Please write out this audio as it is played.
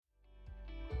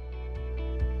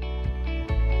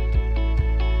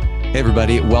Hey,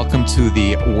 everybody. Welcome to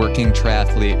the Working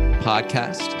Triathlete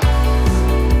podcast.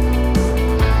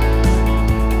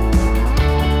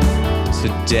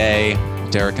 Today,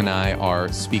 Derek and I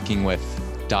are speaking with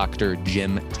Dr.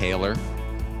 Jim Taylor.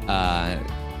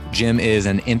 Jim is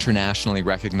an internationally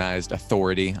recognized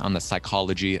authority on the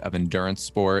psychology of endurance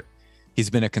sport. He's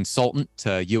been a consultant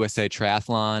to USA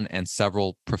Triathlon and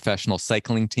several professional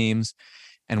cycling teams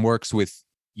and works with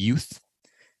youth.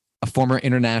 A former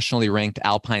internationally ranked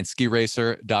alpine ski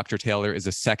racer, Dr. Taylor is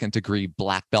a second-degree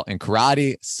black belt in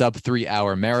karate,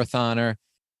 sub-3-hour marathoner,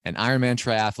 an Ironman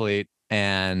triathlete,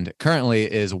 and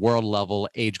currently is world-level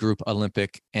age group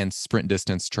Olympic and sprint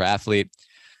distance triathlete.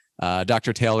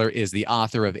 Dr. Taylor is the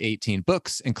author of 18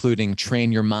 books, including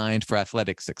Train Your Mind for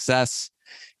Athletic Success.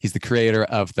 He's the creator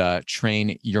of the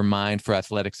Train Your Mind for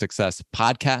Athletic Success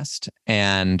podcast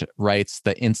and writes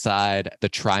the Inside the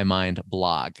TriMind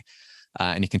blog.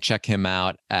 And you can check him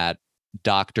out at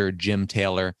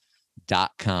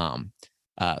drjimtaylor.com.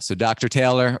 So Dr.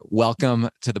 Taylor, welcome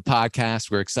to the podcast.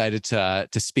 We're excited to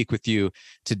speak with you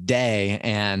today,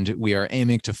 and we are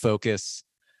aiming to focus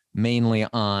mainly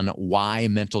on why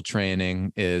mental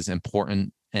training is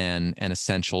important and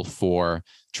essential for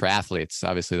triathletes.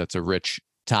 Obviously, that's a rich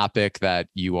topic that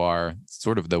you are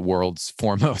sort of the world's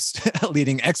foremost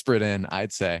leading expert in,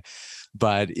 I'd say.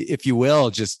 But if you will,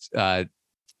 just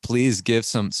please give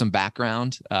some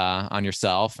background on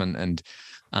yourself and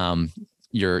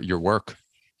your work.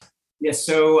 Yes.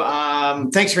 So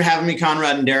thanks for having me,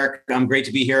 Conrad and Derek. Great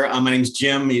to be here. My name's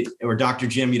Jim, or Dr.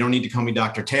 Jim. You don't need to call me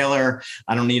Dr. Taylor.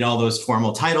 I don't need all those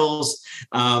formal titles.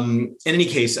 In any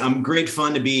case, great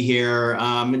fun to be here.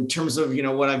 In terms of,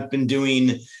 what I've been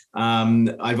doing,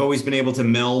 I've always been able to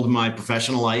meld my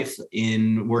professional life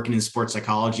in working in sports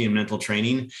psychology and mental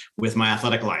training with my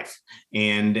athletic life.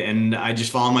 And I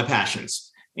just follow my passions.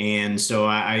 And so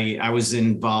I was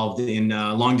involved in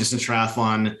long distance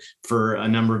triathlon for a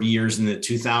number of years in the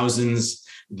 2000s.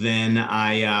 Then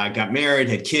I got married,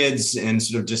 had kids, and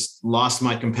sort of just lost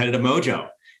my competitive mojo.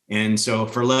 And so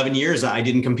for 11 years, I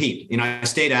didn't compete. I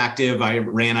stayed active. I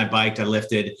ran, I biked, I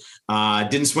lifted,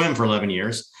 didn't swim for 11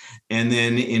 years. And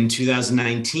then in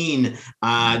 2019,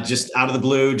 just out of the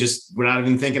blue, just without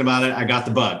even thinking about it, I got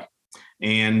the bug.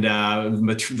 And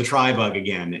the tri bug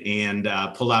again, and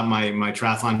pulled out my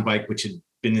triathlon bike, which had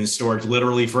been in storage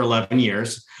literally for 11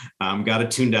 years. Got it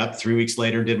tuned up. 3 weeks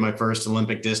later, did my first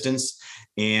Olympic distance,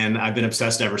 and I've been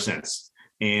obsessed ever since.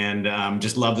 And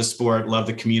just love the sport, love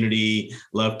the community,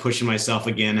 love pushing myself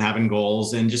again, having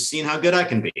goals, and just seeing how good I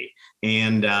can be.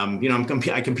 And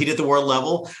I compete at the world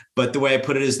level, but the way I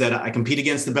put it is that I compete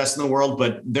against the best in the world,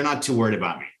 but they're not too worried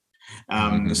about me.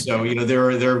 So there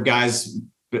are guys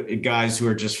who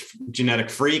are just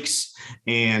genetic freaks,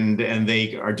 and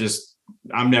they are just,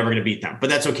 I'm never going to beat them, but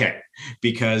that's okay,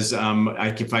 because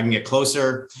if I can get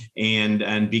closer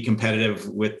and be competitive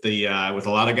with a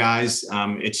lot of guys,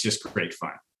 it's just great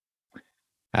fun.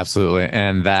 Absolutely.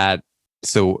 And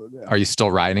so are you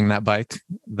still riding that bike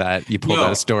that you pulled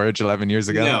out of storage 11 years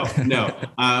ago? No.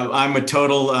 I'm a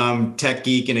total tech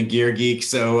geek and a gear geek.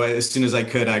 So as soon as I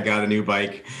could, I got a new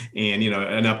bike, and,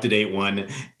 an up-to-date one.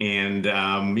 And,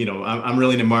 I'm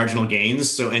really into marginal gains.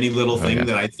 So any little thing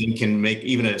that I think can make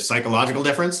even a psychological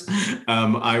difference,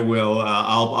 I will,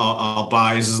 I'll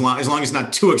buy as long as it's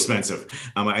not too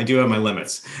expensive. I do have my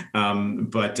limits,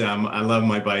 but I love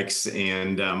my bikes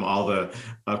and all the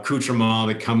accoutrement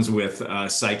that comes with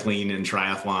cycling and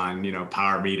triathlon,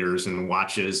 power meters and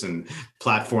watches and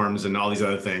platforms and all these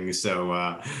other things.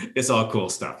 So it's all cool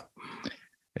stuff.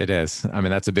 It is. I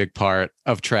mean, that's a big part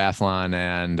of triathlon.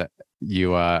 And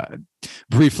you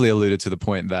briefly alluded to the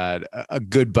point that a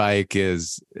good bike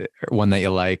is one that you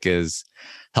like is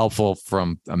helpful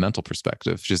from a mental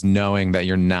perspective, just knowing that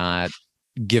you're not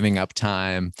giving up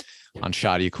time on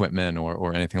shoddy equipment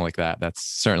or anything like that. That's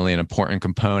certainly an important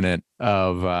component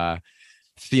of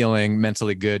feeling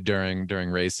mentally good during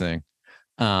racing.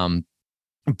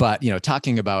 But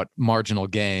talking about marginal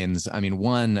gains, I mean,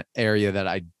 one area that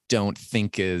I don't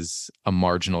think is a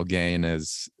marginal gain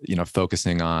is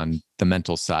focusing on the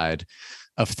mental side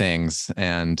of things.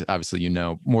 And obviously,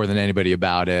 more than anybody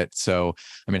about it. So,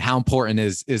 I mean, how important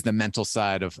is the mental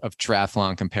side of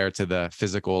triathlon compared to the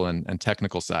physical and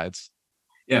technical sides?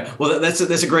 Yeah, well, that's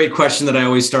a great question that I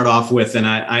always start off with, and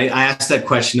I ask that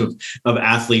question of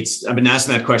athletes. I've been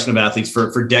asking that question of athletes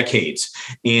for decades,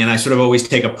 and I sort of always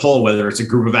take a poll, whether it's a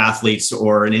group of athletes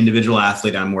or an individual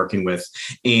athlete I'm working with,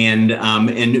 and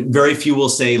very few will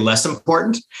say less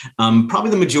important.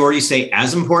 Probably the majority say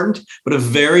as important, but a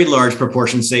very large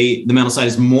proportion say the mental side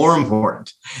is more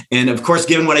important. And of course,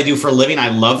 given what I do for a living, I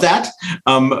love that.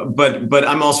 But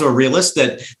I'm also a realist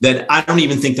that I don't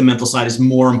even think the mental side is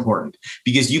more important,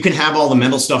 because you can have all the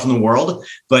mental stuff in the world,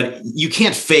 but you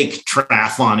can't fake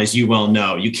triathlon, as you well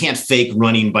know. You can't fake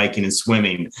running, biking, and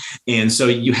swimming. And so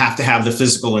you have to have the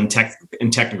physical and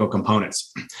technical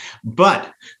components.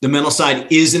 But the mental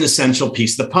side is an essential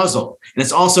piece of the puzzle. And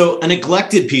it's also a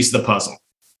neglected piece of the puzzle.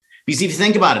 Because if you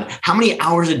think about it, how many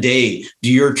hours a day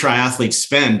do your triathletes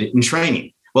spend in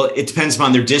training? Well, it depends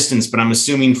upon their distance, but I'm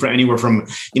assuming for anywhere from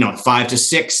 5 to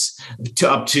 6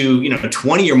 to up to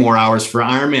 20 or more hours for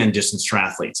Ironman distance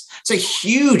triathletes. It's a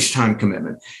huge time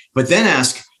commitment. But then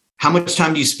ask, how much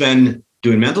time do you spend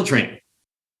doing mental training?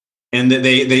 And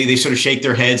they sort of shake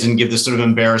their heads and give this sort of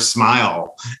embarrassed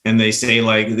smile, and they say,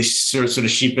 like, they sort of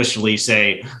sheepishly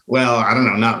say, well, I don't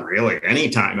know, not really any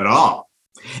time at all.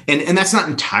 And that's not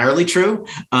entirely true.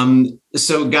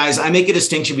 So guys, I make a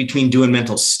distinction between doing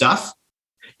mental stuff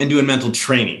and doing mental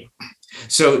training.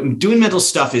 So doing mental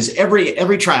stuff is every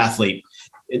triathlete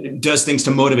does things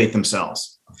to motivate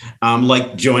themselves,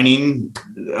 like joining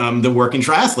the working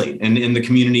triathlete and in the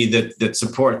community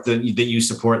that you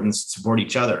support and support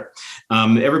each other.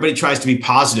 Everybody tries to be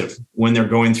positive when they're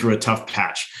going through a tough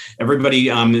patch. Everybody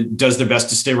does their best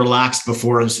to stay relaxed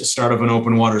before the start of an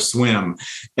open water swim.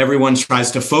 Everyone tries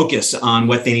to focus on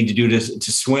what they need to do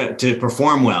to swim, to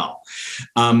perform well.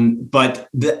 But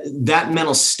that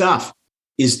mental stuff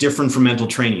is different from mental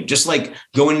training. Just like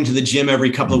going into the gym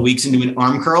every couple of weeks and doing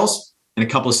arm curls and a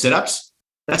couple of sit-ups,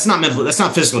 that's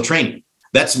not physical training.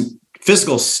 That's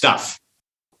physical stuff.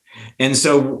 And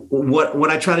so what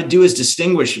I try to do is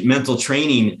distinguish mental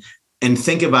training and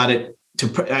think about it.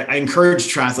 I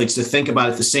encourage triathletes to think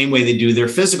about it the same way they do their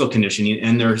physical conditioning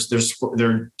and their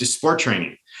sport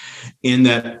training, in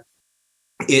that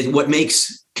what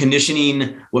makes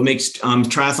conditioning, what makes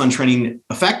triathlon training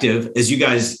effective, as you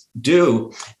guys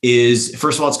do, is,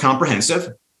 first of all, it's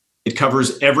comprehensive. It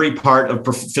covers every part of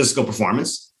physical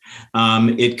performance.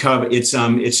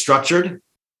 It's structured.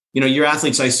 Your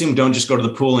athletes, I assume, don't just go to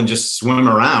the pool and just swim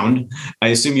around. I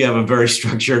assume you have a very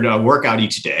structured workout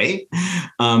each day.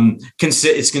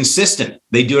 It's consistent.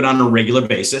 They do it on a regular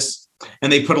basis,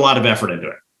 and they put a lot of effort into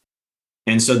it.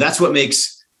 And so that's what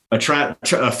makes a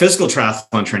physical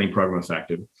triathlon training program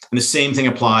effective. And the same thing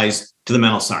applies to the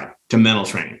mental side, to mental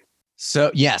training.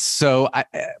 So, yes. So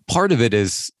part of it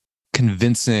is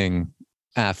convincing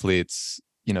athletes,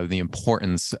 the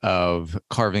importance of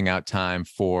carving out time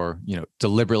for,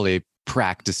 deliberately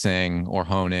practicing or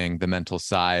honing the mental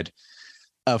side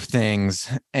of things.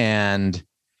 And,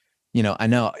 I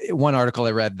know one article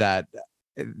I read that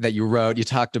you wrote, you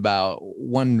talked about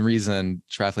one reason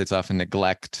triathletes often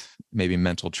neglect maybe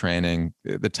mental training,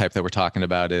 the type that we're talking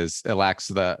about, is it lacks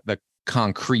the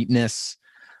concreteness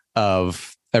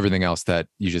of everything else that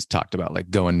you just talked about, like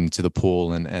going to the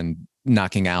pool and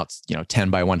knocking out 10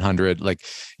 by 100. Like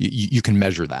you can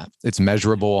measure that. It's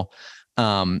measurable.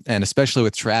 And especially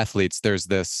with triathletes, there's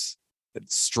this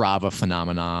Strava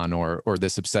phenomenon or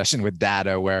this obsession with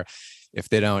data, where if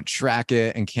they don't track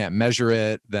it and can't measure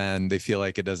it, then they feel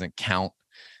like it doesn't count.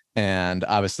 And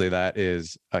obviously that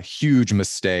is a huge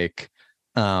mistake.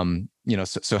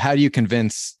 So how do you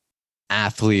convince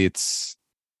athletes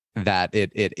that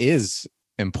it is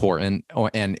important?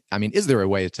 Is there a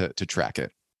way to track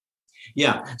it?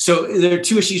 Yeah. So there are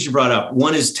two issues you brought up.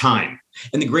 One is time.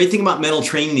 And the great thing about mental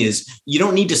training is you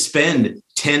don't need to spend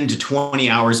 10 to 20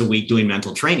 hours a week doing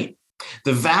mental training.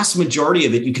 The vast majority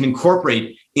of it you can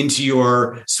incorporate into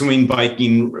your swimming,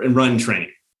 biking, and run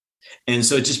training. And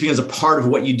so it just becomes a part of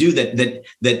what you do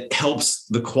that helps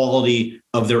the quality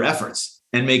of their efforts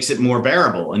and makes it more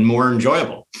bearable and more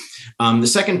enjoyable. The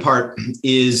second part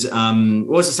is, what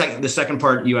was the second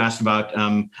part you asked about?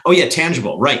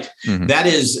 Tangible, right. Mm-hmm. That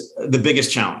is the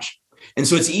biggest challenge. And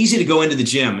so it's easy to go into the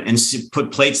gym and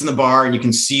put plates in the bar, and you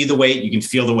can see the weight, you can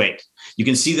feel the weight. You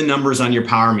can see the numbers on your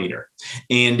power meter.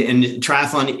 And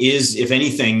triathlon is, if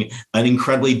anything, an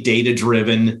incredibly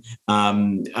data-driven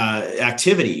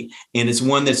activity. And it's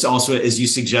one that's also, as you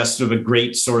suggest, sort of a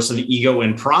great source of ego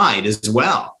and pride as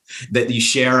well, that you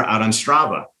share out on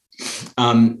Strava.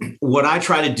 What I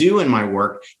try to do in my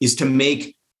work is to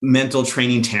make mental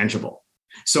training tangible.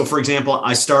 So, for example,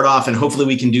 I start off, and hopefully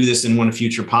we can do this in one of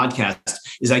future podcasts,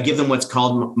 is I give them what's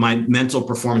called my mental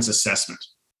performance assessment.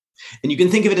 And you can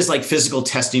think of it as like physical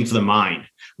testing for the mind,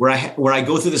 where I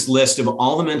go through this list of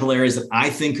all the mental areas that I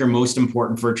think are most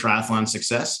important for triathlon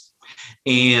success.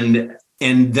 And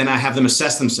then I have them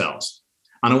assess themselves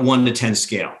on a 1 to 10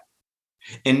 scale.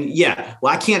 And yeah,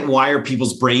 well, I can't wire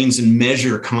people's brains and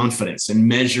measure confidence and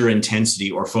measure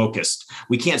intensity or focus.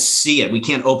 We can't see it. We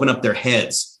can't open up their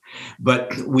heads,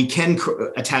 but we can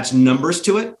attach numbers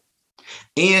to it.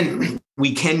 And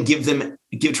we can give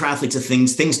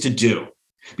triathletes things to do,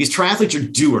 because triathletes are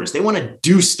doers. They want to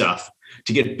do stuff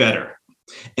to get better.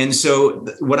 And so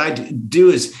what I do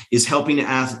is helping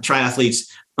triathletes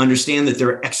understand that there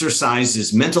are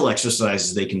exercises, mental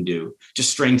exercises they can do to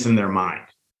strengthen their mind.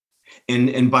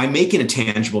 And by making it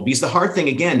tangible, because the hard thing,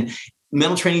 again,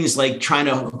 mental training is like trying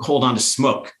to hold on to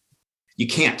smoke. You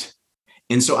can't.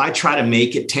 And so I try to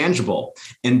make it tangible.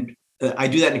 And I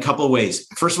do that in a couple of ways.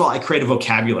 First of all, I create a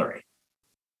vocabulary.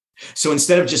 So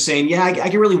instead of just saying, yeah, I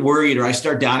get really worried or I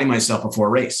start doubting myself before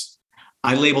a race,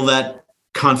 I label that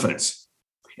confidence.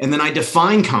 And then I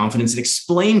define confidence and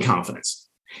explain confidence.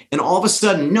 And all of a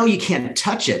sudden, no, you can't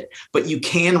touch it, but you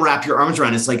can wrap your arms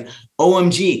around it. It's like,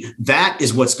 OMG, that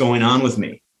is what's going on with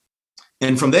me.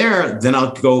 And from there, then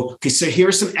I'll go, okay, so here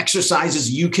are some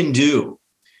exercises you can do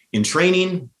in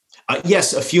training.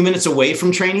 Yes, a few minutes away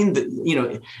from training,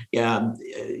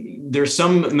 there's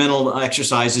some mental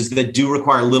exercises that do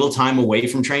require a little time away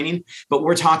from training, but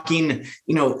we're talking,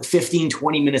 15,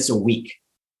 20 minutes a week.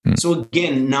 So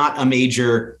again, not a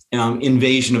major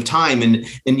invasion of time. And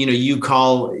you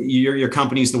call your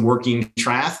company's the working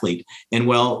triathlete. And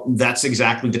well, that's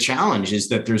exactly the challenge, is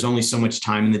that there's only so much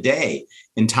time in the day,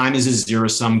 and time is a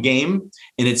zero-sum game.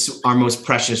 And it's our most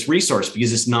precious resource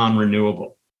because it's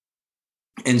non-renewable.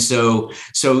 And so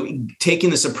taking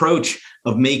this approach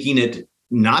of making it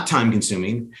not time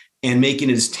consuming and making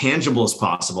it as tangible as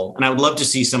possible. And I would love to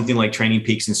see something like Training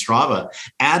Peaks and Strava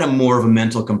add more of a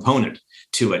mental component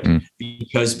to it,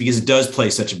 because it does play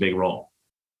such a big role.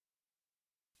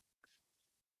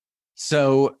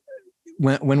 So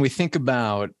when we think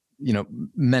about,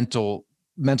 mental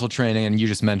training, and you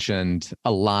just mentioned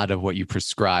a lot of what you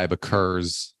prescribe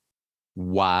occurs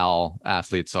while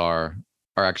athletes are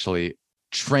actually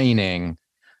training,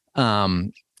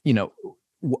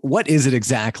 what is it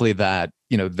exactly that,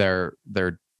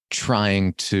 they're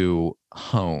trying to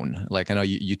hone? Like, I know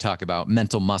you talk about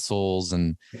mental muscles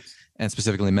and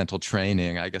specifically mental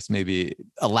training. I guess maybe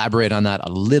elaborate on that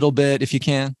a little bit if you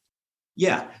can.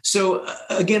 Yeah. So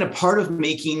again, a part of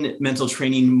making mental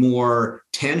training more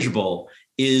tangible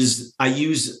is I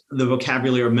use the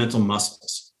vocabulary of mental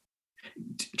muscles.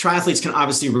 Triathletes can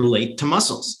obviously relate to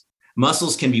muscles.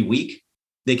 Muscles can be weak,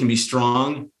 they can be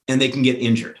strong, and they can get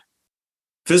injured.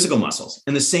 Physical muscles.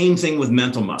 And the same thing with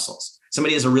mental muscles.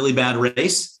 Somebody has a really bad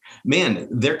race, man,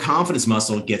 their confidence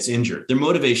muscle gets injured. Their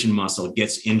motivation muscle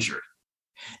gets injured.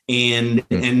 And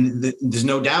there's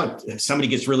no doubt somebody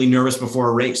gets really nervous before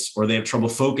a race, or they have trouble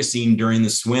focusing during the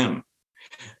swim.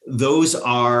 Those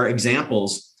are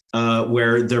examples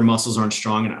where their muscles aren't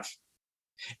strong enough.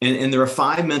 And there are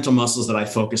 5 mental muscles that I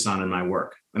focus on in my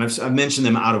work. And I've mentioned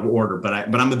them out of order, but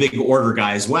I'm a big order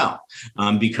guy as well,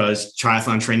 because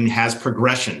triathlon training has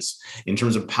progressions in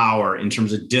terms of power, in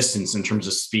terms of distance, in terms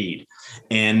of speed.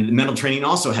 And mental training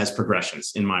also has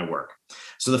progressions in my work.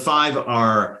 So the 5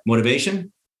 are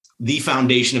motivation, the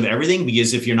foundation of everything,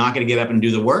 because if you're not going to get up and do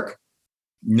the work,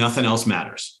 nothing else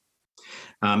matters.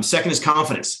 Second is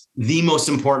confidence, the most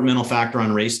important mental factor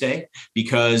on race day,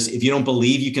 because if you don't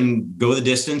believe you can go the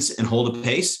distance and hold a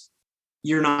pace,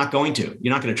 you're not going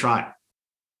to try.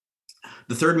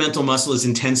 The third mental muscle is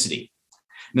intensity.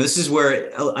 Now, this is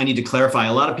where I need to clarify.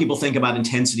 A lot of people think about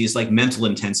intensity as like mental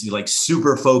intensity, like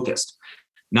super focused.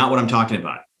 Not what I'm talking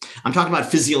about. I'm talking about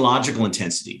physiological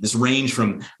intensity, this range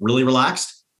from really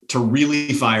relaxed to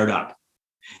really fired up.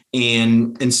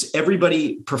 And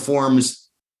everybody performs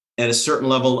at a certain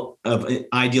level of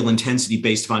ideal intensity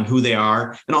based upon who they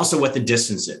are and also what the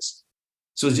distance is.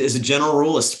 So as a general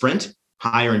rule, a sprint,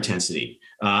 higher intensity.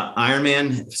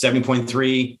 Ironman,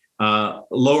 70.3,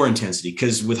 lower intensity,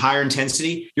 because with higher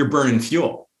intensity, you're burning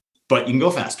fuel, but you can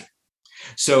go faster.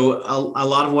 So a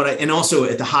lot of and also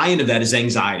at the high end of that is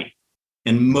anxiety.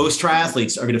 And most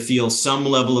triathletes are going to feel some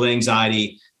level of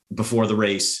anxiety before the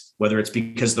race, whether it's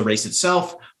because of the race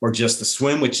itself or just the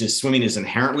swim, swimming is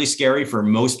inherently scary for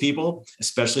most people,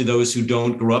 especially those who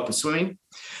don't grow up with swimming.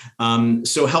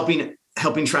 So helping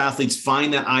triathletes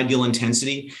find that ideal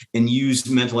intensity and use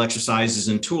mental exercises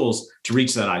and tools to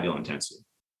reach that ideal intensity.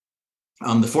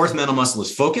 The fourth mental muscle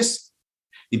is focus.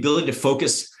 The ability to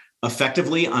focus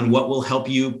effectively on what will help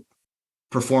you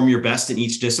perform your best in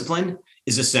each discipline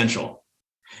is essential.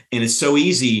 And it's so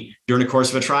easy during the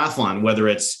course of a triathlon, whether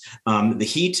it's the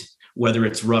heat, whether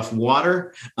it's rough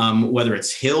water, whether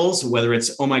it's hills, whether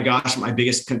it's, oh my gosh, my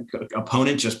biggest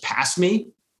opponent just passed me.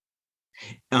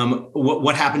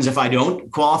 What happens if I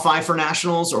don't qualify for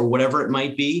nationals or whatever it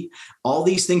might be? All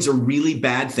these things are really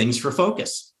bad things for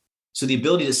focus. So the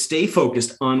ability to stay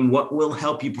focused on what will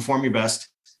help you perform your best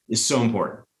is so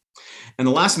important. And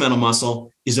the last mental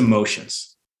muscle is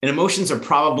emotions. And emotions are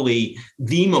probably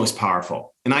the most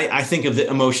powerful. And I think of the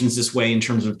emotions this way in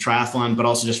terms of triathlon, but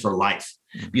also just for life.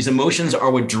 Because emotions are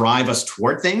what drive us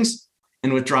toward things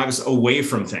and what drive us away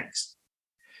from things.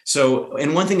 So,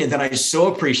 and one thing that I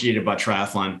so appreciate about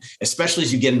triathlon, especially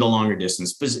as you get into longer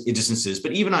distances,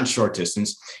 but even on short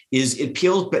distance, is it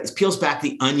peels back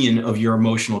the onion of your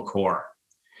emotional core.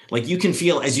 Like you can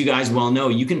feel, as you guys well know,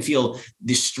 you can feel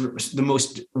the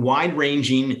most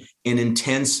wide-ranging and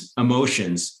intense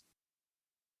emotions,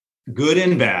 good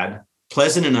and bad,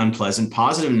 pleasant and unpleasant,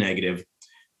 positive and negative,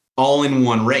 all in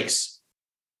one race.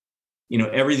 You know,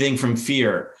 everything from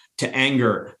fear to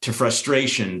anger, to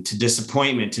frustration, to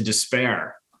disappointment, to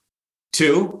despair,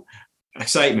 to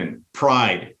excitement,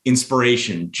 pride,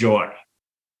 inspiration, joy.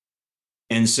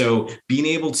 And so being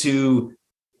able to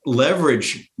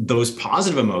leverage those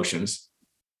positive emotions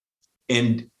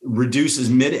and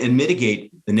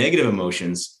mitigate the negative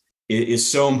emotions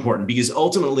is so important, because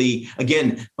ultimately,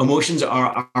 again, emotions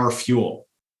are our fuel.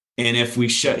 And if we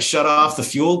shut off the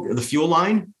fuel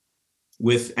line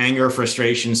with anger,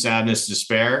 frustration, sadness,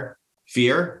 despair,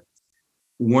 fear,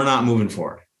 we're not moving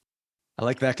forward. I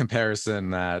like that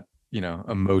comparison that,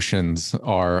 emotions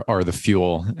are the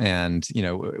fuel. And,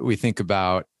 we think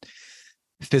about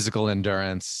physical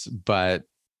endurance, but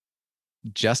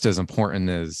just as important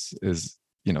is,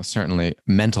 certainly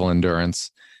mental endurance.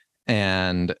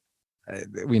 And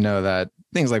we know that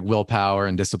things like willpower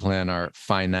and discipline are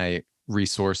finite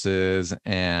resources.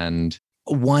 And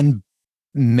one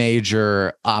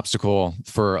major obstacle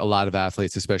for a lot of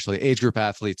athletes, especially age group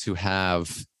athletes who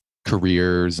have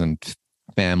careers and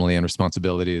family and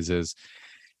responsibilities, is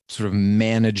sort of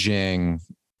managing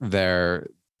their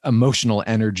emotional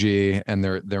energy and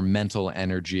their mental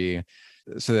energy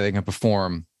so that they can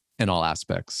perform in all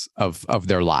aspects of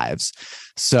their lives.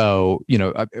 So,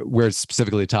 we're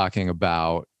specifically talking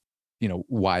about,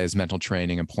 why is mental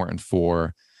training important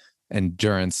for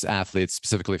endurance athletes,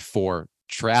 specifically for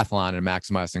triathlon and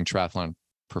maximizing triathlon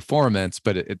performance.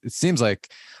 But it seems like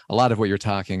a lot of what you're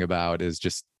talking about is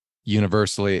just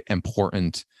universally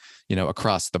important,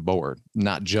 across the board,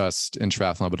 not just in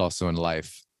triathlon, but also in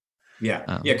life. Yeah,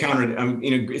 Conrad.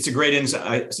 It's a great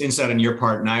insight on your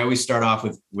part, and I always start off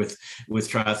with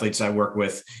triathletes I work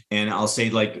with, and I'll say,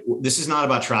 like, this is not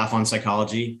about triathlon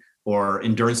psychology or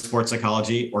endurance sports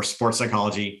psychology or sports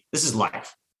psychology. This is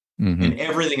life, and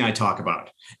everything I talk about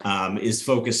is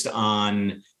focused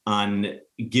on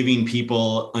giving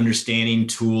people understanding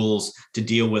tools to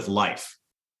deal with life.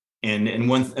 And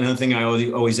another thing I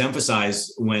always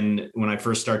emphasize when I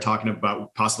first start talking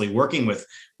about possibly working with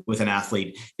an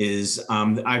athlete is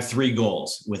I have 3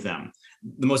 goals with them.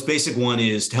 The most basic one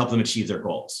is to help them achieve their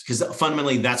goals, because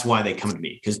fundamentally that's why they come to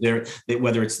me, because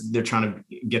whether they're trying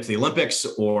to get to the Olympics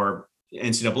or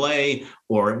NCAA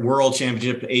or World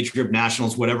Championship, age group,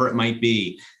 nationals, whatever it might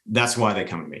be, that's why they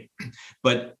come to me.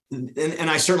 But and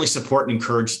I certainly support and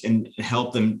encourage and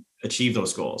help them achieve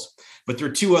those goals. But there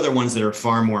are 2 other ones that are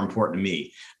far more important to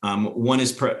me. One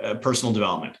is personal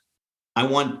development. I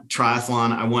want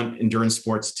triathlon, I want endurance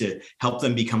sports to help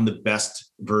them become the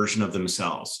best version of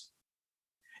themselves.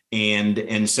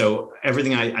 And so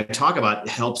everything I talk about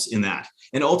helps in that.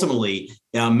 And ultimately,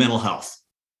 mental health.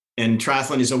 And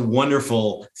triathlon is a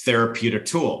wonderful therapeutic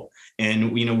tool.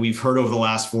 And, we've heard over the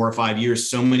last 4 or 5 years,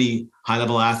 so many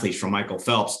high-level athletes, from Michael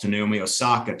Phelps to Naomi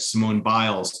Osaka to Simone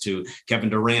Biles to Kevin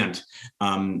Durant,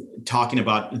 talking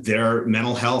about their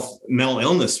mental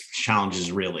illness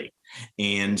challenges, really.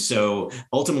 And so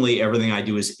ultimately, everything I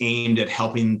do is aimed at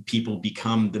helping people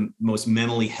become the most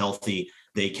mentally healthy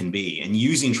they can be, and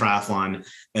using triathlon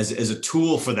as a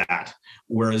tool for that.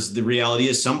 Whereas the reality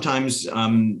is sometimes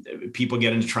people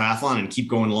get into triathlon and keep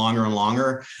going longer and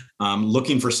longer,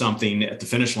 looking for something at the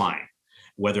finish line,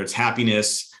 whether it's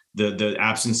happiness, the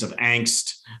absence of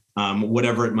angst,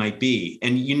 whatever it might be,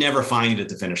 and you never find it at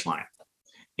the finish line.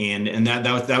 And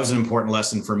that was an important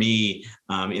lesson for me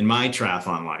in my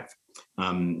triathlon life.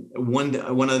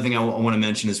 One other thing I want to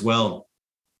mention as well,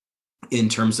 in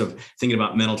terms of thinking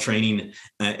about mental training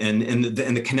and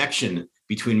the connection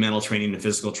between mental training and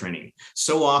physical training.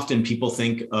 So often people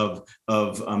think of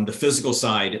the physical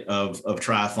side of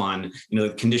triathlon,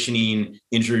 conditioning,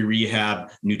 injury rehab,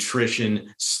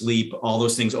 nutrition, sleep, all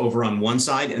those things over on one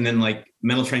side, and then like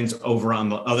mental training's over on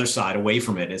the other side, away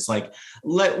from it. It's like,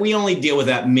 we only deal with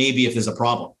that maybe if there's a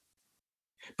problem.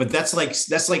 But that's like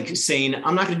saying,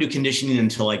 I'm not going to do conditioning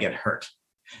until I get hurt.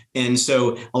 And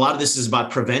so a lot of this is about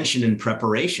prevention and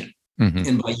preparation. Mm-hmm.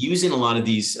 And by using a lot of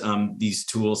these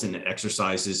tools and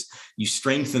exercises, you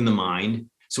strengthen the mind.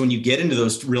 So when you get into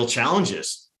those real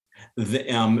challenges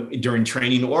during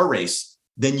training or race,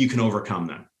 then you can overcome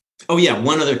them. Oh yeah,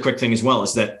 one other quick thing as well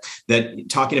is that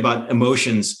talking about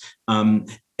emotions,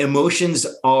 emotions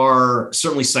are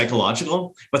certainly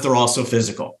psychological, but they're also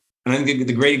physical. And I think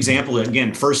the great example,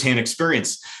 again, firsthand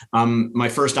experience, my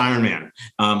first Ironman,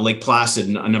 Lake Placid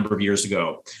a number of years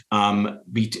ago,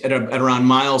 at around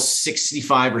mile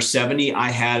 65 or 70, I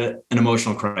had an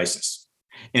emotional crisis.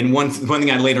 And one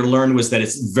thing I later learned was that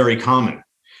it's very common,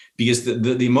 because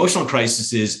the emotional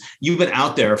crisis is you've been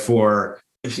out there for,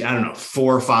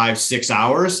 4, 5, 6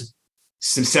 hours,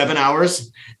 7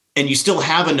 hours, and you still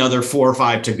have another 4 or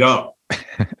 5 to go.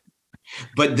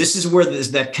 But this is where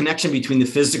that connection between the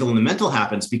physical and the mental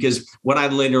happens, because what I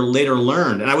later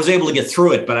learned, and I was able to get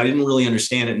through it, but I didn't really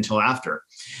understand it until after,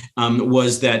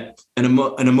 was that an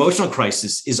emotional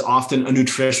crisis is often a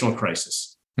nutritional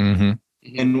crisis. Mm-hmm.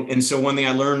 And so one thing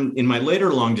I learned in my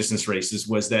later long distance races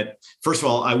was that, first of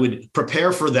all, I would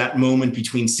prepare for that moment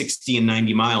between 60 and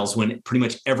 90 miles when pretty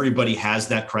much everybody has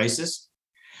that crisis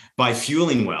by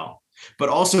fueling well. But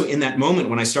also in that moment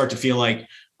when I start to feel like,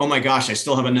 oh my gosh, I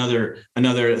still have another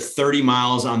 30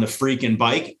 miles on the freaking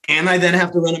bike, and I then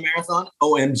have to run a marathon.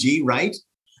 OMG, right?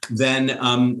 Then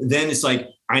it's like,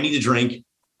 I need to drink,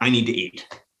 I need to eat.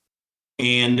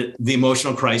 And the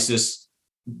emotional crisis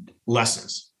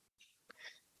lessens.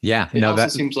 Yeah. It also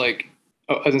seems like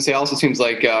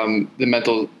the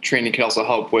mental training can also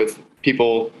help with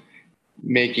people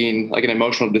making like an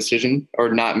emotional decision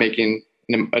or not making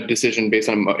a decision based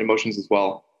on emotions as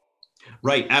well.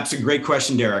 Right. Absolutely. Great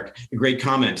question, Derek. A great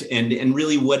comment. And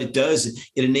really what it does,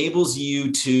 it enables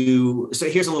you to, so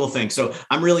here's a little thing. So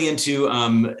I'm really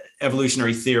into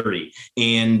evolutionary theory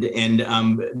and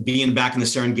being back in the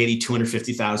Serengeti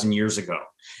 250,000 years ago.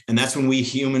 And that's when we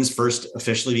humans first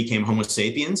officially became Homo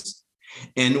sapiens.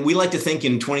 And we like to think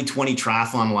in 2020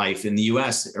 triathlon life in the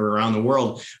US or around the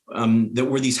world, that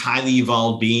we're these highly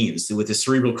evolved beings with the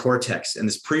cerebral cortex and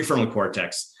this prefrontal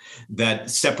cortex that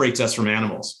separates us from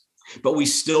animals. But we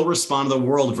still respond to the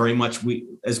world very much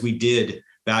as we did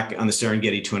back on the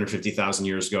Serengeti 250,000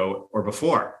 years ago or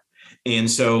before. And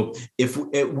so if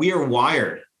we are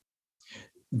wired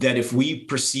that if we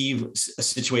perceive a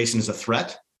situation as a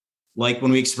threat, like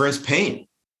when we experience pain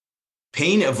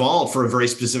evolved for a very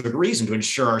specific reason to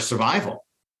ensure our survival.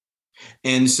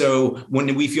 And so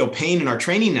when we feel pain in our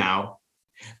training now,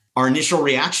 our initial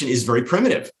reaction is very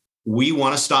primitive. We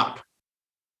want to stop.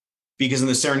 Because in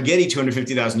the Serengeti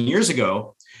 250,000 years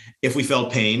ago, if we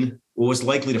felt pain, what was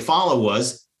likely to follow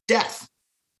was death.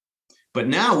 But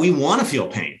now we want to feel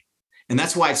pain. And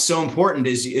that's why it's so important,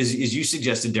 as you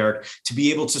suggested, Derek, to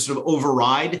be able to sort of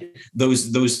override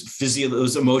those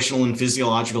emotional and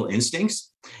physiological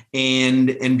instincts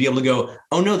and be able to go,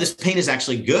 oh no, this pain is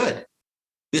actually good.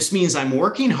 This means I'm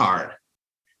working hard.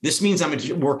 This means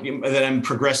that I'm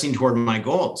progressing toward my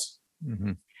goals.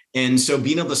 Mm-hmm. And so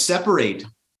being able to separate,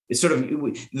 it's sort of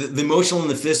the emotional and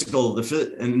the physical,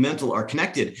 and mental are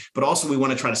connected, but also we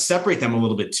want to try to separate them a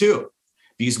little bit too,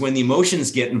 because when the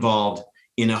emotions get involved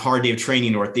in a hard day of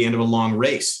training or at the end of a long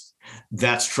race,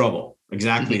 that's trouble.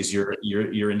 Exactly. Mm-hmm.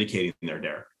 As you're indicating there,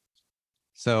 Derek.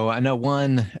 So I know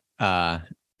one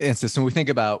instance when we think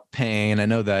about pain, I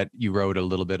know that you wrote a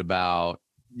little bit about,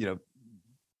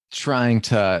 trying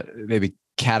to maybe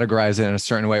categorize it in a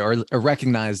certain way or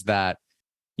recognize that,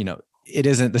 it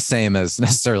isn't the same as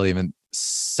necessarily even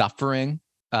suffering.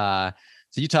 So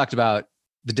you talked about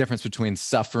the difference between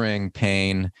suffering,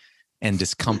 pain, and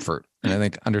discomfort. And I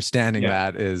think understanding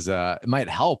that is, it might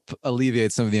help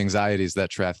alleviate some of the anxieties that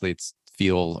triathletes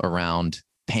feel around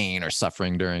pain or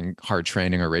suffering during hard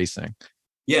training or racing.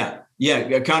 Yeah,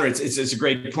 Connor, it's a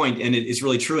great point, and it's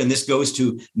really true. And this goes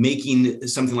to making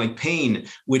something like pain,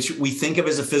 which we think of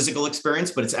as a physical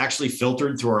experience, but it's actually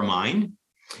filtered through our mind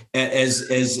as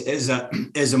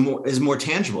more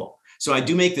tangible. So I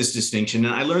do make this distinction,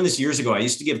 and I learned this years ago. I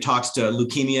used to give talks to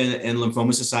Leukemia and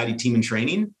Lymphoma Society team in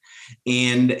training,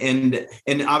 and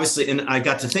obviously, and I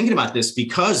got to thinking about this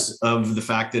because of the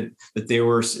fact that they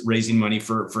were raising money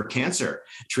for cancer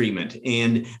treatment,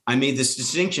 and I made this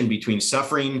distinction between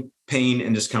suffering, pain,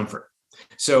 and discomfort.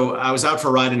 So I was out for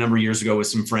a ride a number of years ago with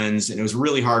some friends, and it was a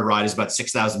really hard ride. It's about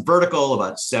 6,000 vertical,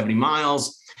 about 70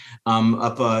 miles.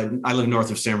 I live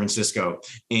north of San Francisco,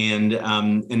 and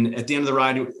at the end of the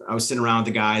ride, I was sitting around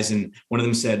with the guys, and one of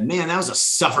them said, "Man, that was a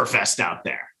sufferfest out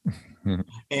there."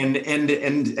 And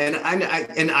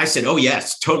I said, "Oh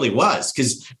yes, totally was,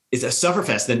 because it's a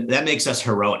sufferfest. Then that makes us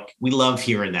heroic. We love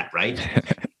hearing that, right?"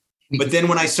 But then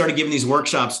when I started giving these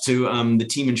workshops to the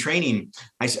team in training,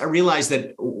 I realized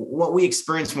that what we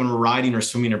experience when we're riding or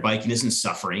swimming or biking isn't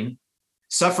suffering.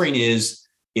 Suffering is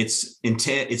it's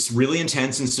intense. It's really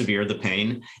intense and severe, the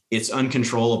pain. It's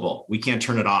uncontrollable. We can't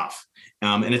turn it off.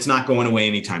 And it's not going away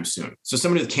anytime soon. So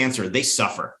somebody with cancer, they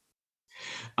suffer.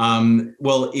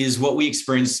 Well, is what we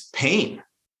experience pain?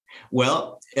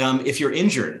 Well, if you're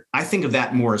injured, I think of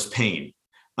that more as pain.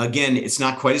 Again, it's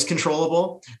not quite as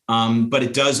controllable, but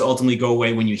it does ultimately go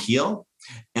away when you heal.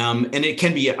 And it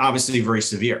can be obviously very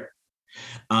severe.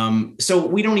 So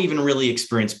we don't even really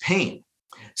experience pain.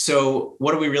 So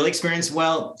what do we really experience?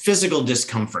 Well, physical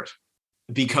discomfort,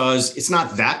 because it's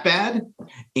not that bad,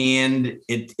 and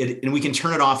and we can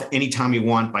turn it off anytime we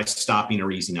want by stopping or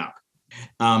easing up.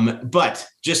 But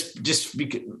just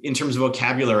in terms of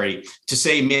vocabulary, to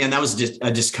say, "Man, that was just a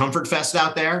discomfort fest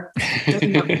out there,"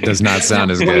 does not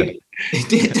sound as good.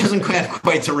 It doesn't have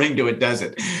quite the ring to it, does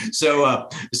it? So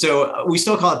we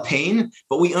still call it pain,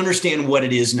 but we understand what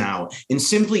it is now, and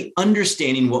simply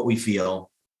understanding what we feel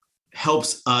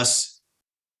helps us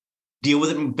deal with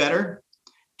it better,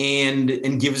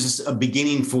 and gives us a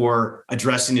beginning for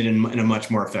addressing it in a much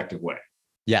more effective way.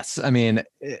 Yes, I mean,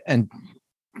 and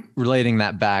relating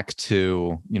that back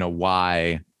to,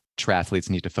 why triathletes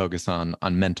need to focus on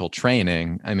mental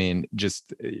training. I mean,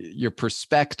 just your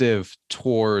perspective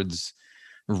towards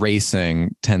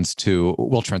racing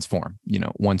will transform,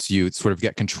 once you sort of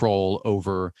get control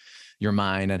over your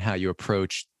mind and how you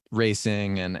approach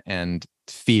racing and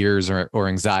fears or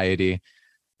anxiety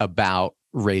about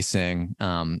racing.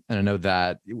 And I know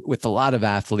that with a lot of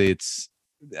athletes,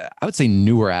 I would say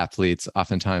newer athletes,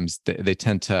 oftentimes they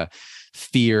tend to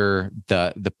fear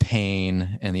the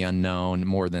pain and the unknown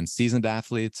more than seasoned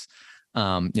athletes.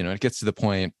 It gets to the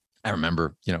point, I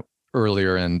remember,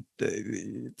 earlier in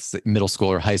middle school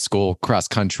or high school cross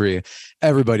country,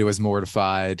 everybody was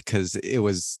mortified because it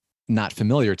was not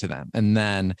familiar to them. And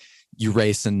then you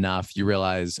race enough, you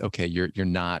realize, okay, you're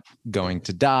not going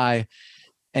to die.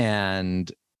 And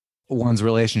one's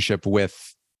relationship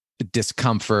with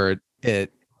discomfort,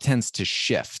 it tends to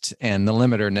shift. And the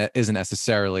limiter isn't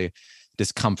necessarily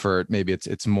discomfort. Maybe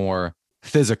it's more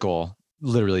physical.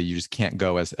 Literally, you just can't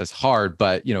go as hard.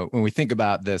 But, when we think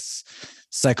about this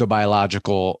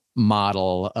psychobiological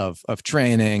model of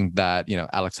training that,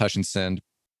 Alex Hutchinson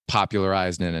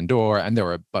popularized in Indoor, and there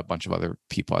were a bunch of other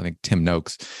people. I think Tim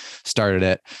Noakes started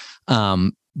it.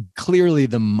 Clearly,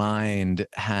 the mind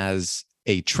has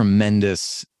a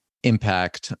tremendous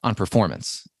impact on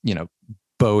performance,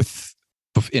 both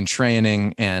in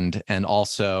training and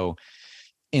also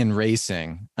in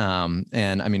racing.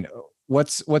 And I mean,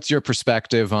 what's your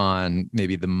perspective on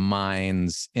maybe the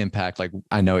mind's impact? Like,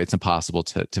 I know it's impossible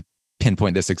to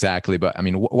pinpoint this exactly, but I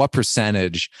mean, what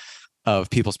percentage of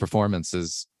people's performance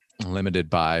is limited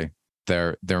by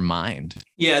their mind?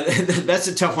 Yeah, that's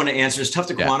a tough one to answer. It's tough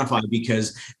to quantify,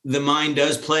 because the mind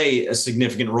does play a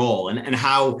significant role, and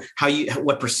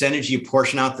what percentage you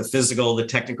portion out, the physical, the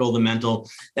technical, the mental,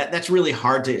 that's really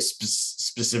hard to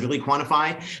specifically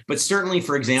quantify. But certainly,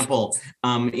 for example,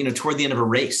 toward the end of a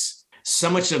race, so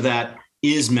much of that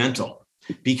is mental,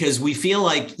 because we feel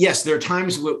like, yes, there are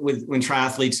times when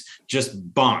triathletes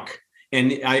just bonk.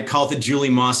 And I call it the Julie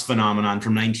Moss phenomenon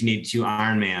from 1982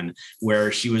 Ironman, where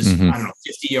she was, 50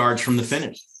 yards from the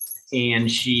finish,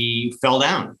 and she fell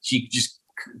down. She just,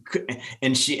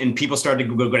 and people started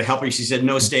to go to help her. She said,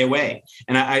 "No, stay away."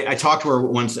 And I talked to her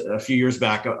once a few years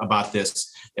back about this.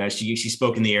 She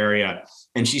spoke in the area,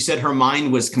 and she said her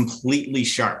mind was completely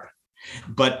sharp,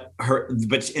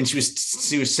 and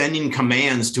she was sending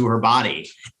commands to her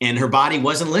body, and her body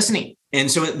wasn't listening. And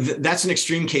so that's an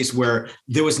extreme case where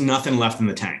there was nothing left in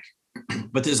the tank.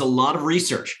 But there's a lot of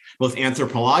research, both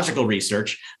anthropological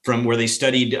research from where they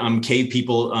studied cave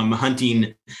people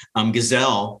hunting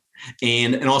gazelle,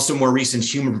 and also more recent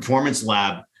human performance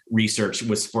lab research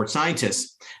with sports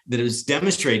scientists, that has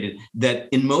demonstrated that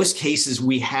in most cases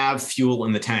we have fuel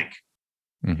in the tank.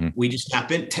 Mm-hmm. We just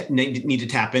need to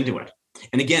tap into it.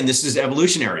 And again, this is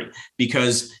evolutionary,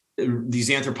 because these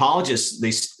anthropologists,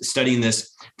 they studying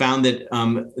this, found that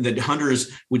that hunters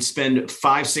would spend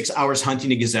 5-6 hours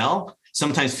hunting a gazelle,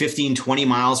 sometimes 15-20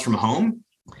 miles from home.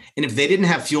 And if they didn't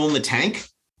have fuel in the tank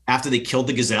after they killed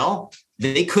the gazelle,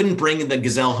 they couldn't bring the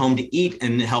gazelle home to eat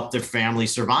and help their family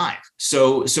survive.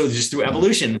 So just through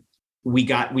evolution, we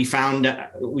have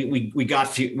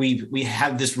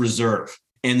this reserve.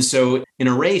 And so in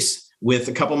a race with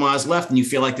a couple miles left and you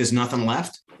feel like there's nothing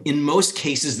left, in most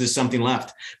cases, there's something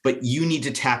left, but you need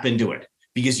to tap into it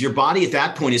because your body at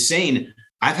that point is saying,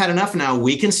 I've had enough now,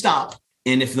 we can stop.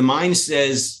 And if the mind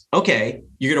says, okay,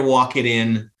 you're going to walk it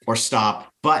in or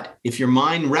stop. But if your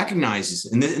mind recognizes,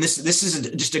 and this is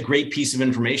just a great piece of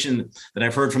information that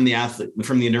I've heard from the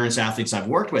endurance athletes I've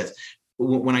worked with.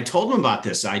 When I told them about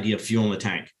this idea of fuel in the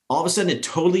tank, all of a sudden it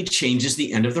totally changes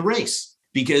the end of the race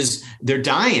because they're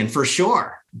dying for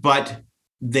sure, but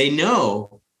they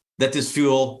know that there's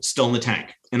fuel still in the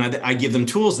tank. And I give them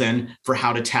tools then for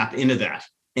how to tap into that.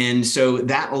 And so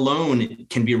that alone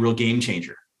can be a real game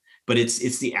changer. But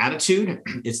it's the attitude,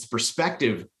 it's the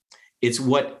perspective, it's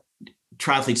what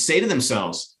triathletes say to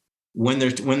themselves when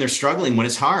they're struggling, when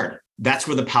it's hard. That's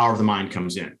where the power of the mind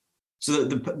comes in. So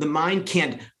the mind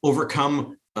can't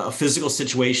overcome a physical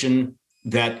situation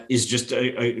that is just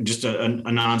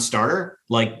a non-starter,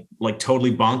 like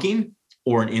totally bonking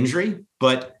or an injury.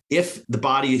 But if the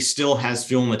body still has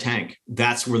fuel in the tank,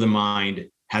 that's where the mind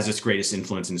has its greatest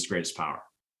influence and its greatest power.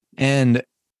 And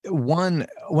one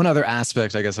other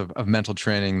aspect, I guess, of mental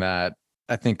training that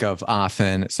I think of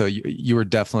often. So you were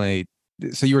definitely,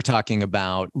 so you were talking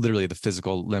about literally the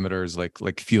physical limiters,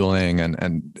 like fueling and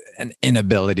an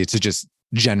inability to just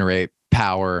generate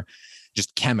power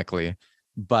just chemically.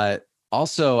 But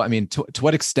also, I mean, to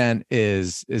what extent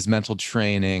is mental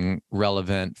training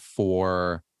relevant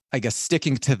for, I guess,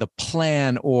 sticking to the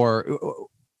plan? Or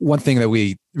one thing that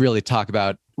we really talk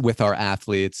about with our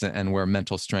athletes and where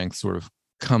mental strength sort of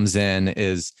comes in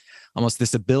is almost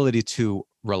this ability to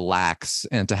relax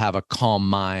and to have a calm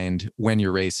mind when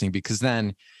you're racing, because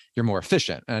then you're more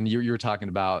efficient. And you were talking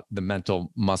about the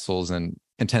mental muscles, and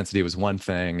intensity was one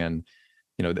thing. And,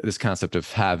 you know, this concept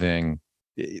of having,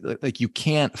 like, you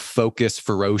can't focus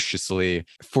ferociously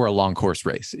for a long course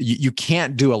race. You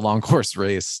can't do a long course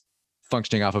race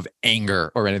functioning off of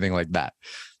anger or anything like that.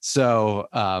 So,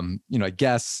 I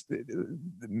guess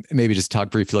maybe just talk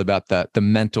briefly about the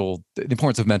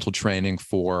importance of mental training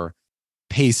for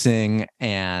pacing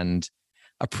and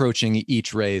approaching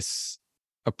each race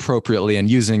appropriately and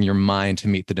using your mind to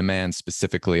meet the demands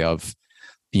specifically of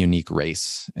the unique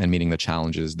race and meeting the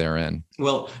challenges therein.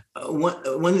 Well,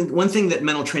 one thing that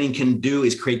mental training can do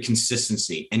is create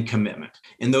consistency and commitment.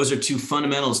 And those are two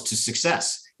fundamentals to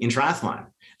success in triathlon.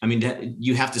 I mean,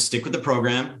 you have to stick with the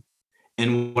program.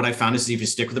 And what I found is if you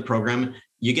stick with the program,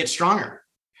 you get stronger.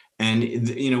 And,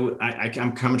 I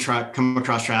come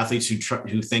across triathletes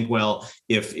who think, well,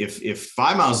 if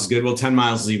 5 miles is good, well, 10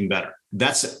 miles is even better.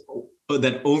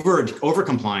 That over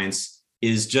compliance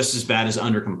is just as bad as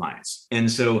under compliance. And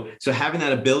so having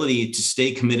that ability to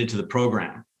stay committed to the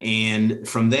program, and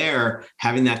from there,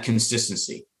 having that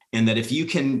consistency, and that if you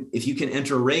can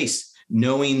enter a race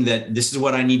knowing that this is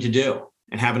what I need to do,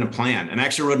 and having a plan. And I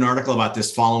actually wrote an article about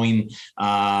this following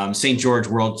St. George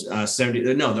the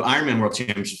Ironman World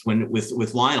Championships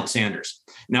with Lionel Sanders.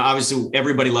 Now, obviously,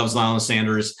 everybody loves Lionel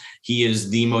Sanders. He is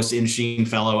the most interesting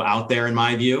fellow out there, in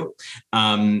my view.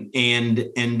 And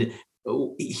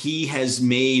he has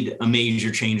made a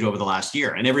major change over the last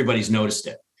year, and everybody's noticed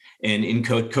it. And in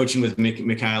coaching with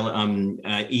Mikhail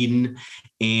Eden.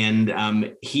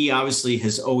 And he obviously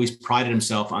has always prided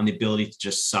himself on the ability to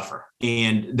just suffer.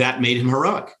 And that made him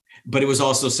heroic. But it was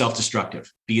also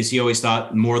self-destructive because he always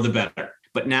thought more the better.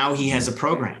 But now he has a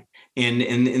program. And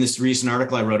in this recent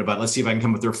article I wrote about, let's see if I can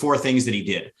come up. There are 4 things that he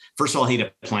did. First of all, he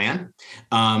had a plan.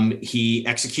 He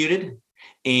executed,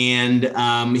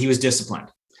 and he was disciplined.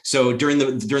 So during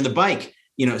the bike,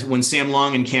 when Sam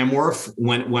Long and Cam Worf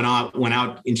went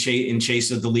out in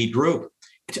chase of the lead group,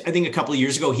 I think a couple of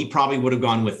years ago, he probably would have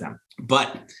gone with them.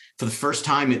 But for the first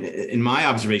time in my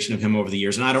observation of him over the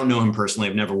years, and I don't know him personally,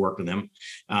 I've never worked with him,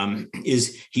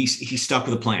 is he stuck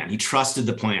with the plan. He trusted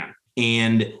the plan.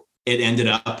 And it ended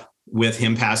up with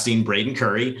him passing Braden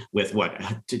Curry with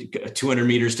 200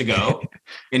 meters to go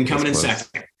and coming in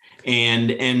second.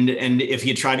 And if he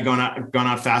had tried to gone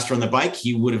out faster on the bike,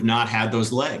 he would have not had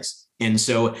those legs. And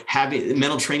so having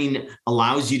mental training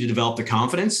allows you to develop the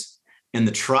confidence and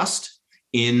the trust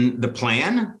in the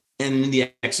plan and in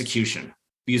the execution,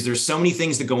 because there's so many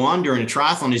things that go on during a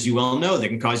triathlon, as you well know, that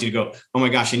can cause you to go, oh my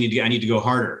gosh, I need to go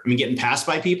harder. I mean, getting passed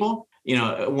by people.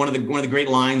 One of the great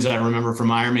lines I remember from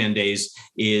Ironman days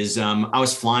is I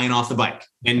was flying off the bike,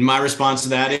 and my response to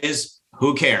that is,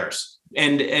 who cares?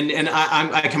 And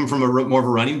I come from more of a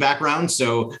running background.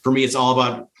 So for me, it's all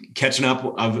about catching up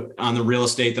on the real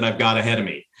estate that I've got ahead of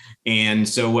me. And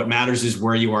so what matters is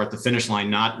where you are at the finish line,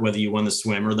 not whether you won the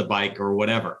swim or the bike or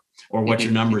whatever, or what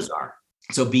your numbers are.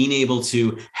 So being able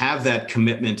to have that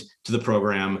commitment to the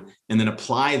program and then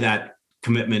apply that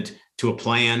commitment to a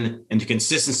plan and to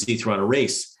consistency throughout a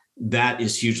race, that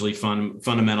is hugely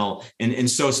fundamental and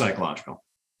so psychological.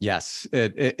 Yes,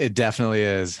 it definitely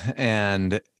is.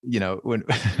 And, when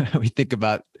we think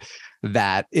about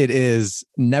that, it is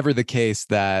never the case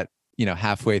that,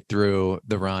 halfway through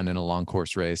the run in a long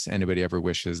course race, anybody ever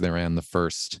wishes they ran the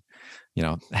first,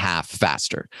 half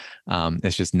faster.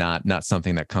 It's just not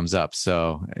something that comes up.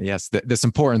 So yes, this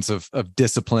importance of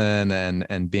discipline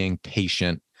and being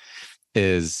patient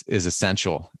is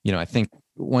essential. I think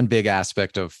one big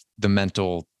aspect of the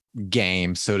mental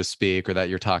game, so to speak, or that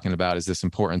you're talking about, is this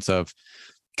importance of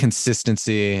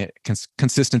consistency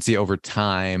over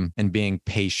time and being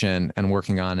patient and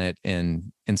working on it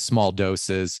in small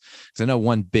doses. Because I know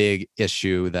one big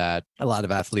issue that a lot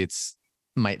of athletes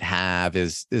might have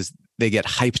is they get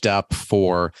hyped up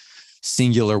for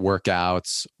singular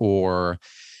workouts, or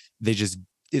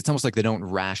it's almost like they don't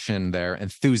ration their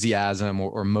enthusiasm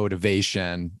or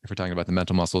motivation, if we're talking about the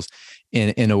mental muscles,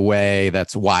 in a way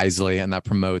that's wisely and that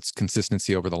promotes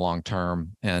consistency over the long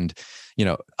term. And,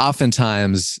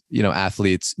 oftentimes, new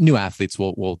athletes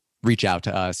will reach out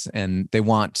to us and they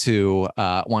want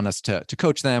us to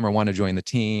coach them or want to join the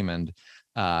team. And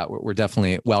we're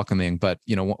definitely welcoming, but,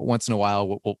 once in a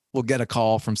while we'll get a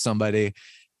call from somebody,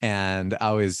 and I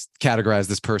always categorize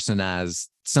this person as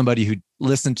somebody who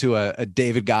listened to a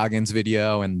David Goggins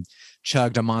video and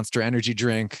chugged a Monster Energy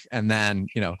drink and then,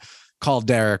 called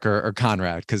Derek or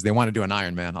Conrad because they want to do an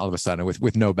Ironman all of a sudden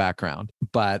with no background.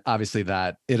 But obviously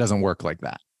that it doesn't work like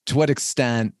that. To what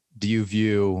extent do you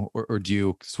view or do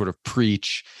you sort of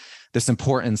preach this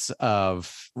importance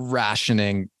of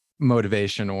rationing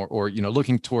motivation or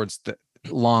looking towards the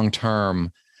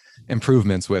long-term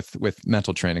improvements with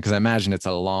mental training? Because I imagine it's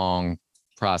a long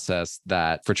process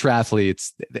that for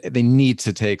triathletes, they need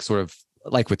to take, sort of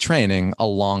like with training, a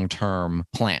long-term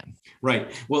plan.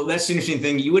 Right. Well, that's the interesting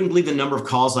thing. You wouldn't believe the number of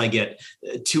calls I get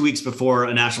 2 weeks before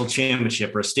a national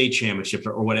championship or a state championship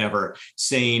or whatever,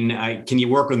 saying, can you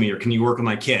work with me, or can you work with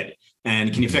my kid?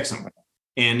 And can you fix them?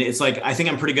 And it's like, I think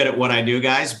I'm pretty good at what I do,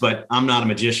 guys, but I'm not a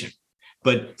magician.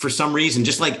 But for some reason,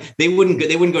 just like they wouldn't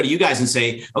go to you guys and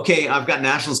say, okay, I've got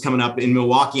nationals coming up in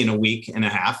Milwaukee in a week and a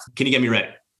half. Can you get me ready?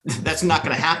 That's not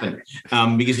going to happen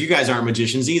because you guys aren't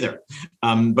magicians either.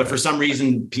 But for some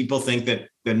reason, people think that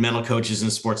mental coaches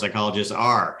and sports psychologists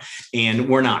are, and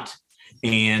we're not.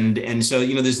 And so,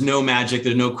 there's no magic.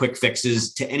 There's no quick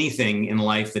fixes to anything in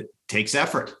life that takes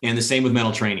effort. And the same with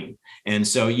mental training. And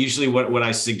so usually what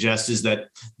I suggest is that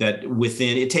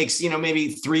within, it takes, maybe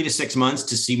 3 to 6 months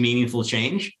to see meaningful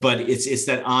change, but it's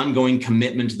that ongoing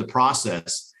commitment to the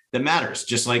process that matters.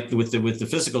 Just like with the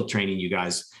physical training you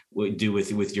guys would do with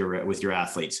your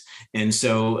athletes. And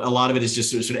so a lot of it is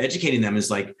just sort of educating them, is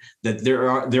like that there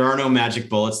are no magic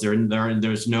bullets.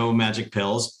 There's no magic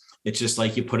pills. It's just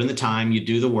like you put in the time, you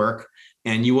do the work,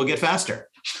 and you will get faster.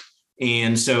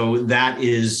 And so that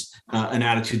is an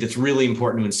attitude that's really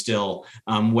important to instill,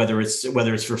 whether it's for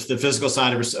the physical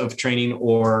side of training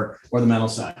or the mental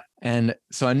side. And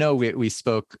so I know we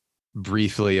spoke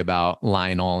briefly about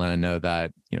Lionel, and I know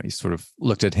that you sort of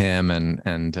looked at him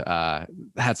and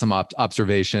had some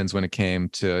observations when it came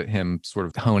to him sort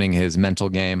of honing his mental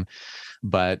game.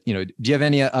 But do you have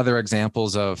any other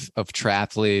examples of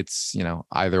triathletes,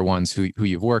 either ones who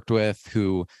you've worked with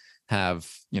who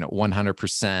have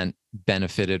 100%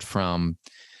 benefited from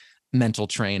mental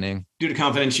training? Due to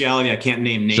confidentiality, I can't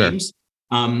name names.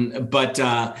 Sure. But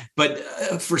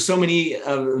for so many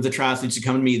of the triathletes who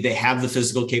come to me, they have the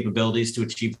physical capabilities to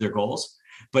achieve their goals,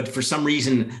 but for some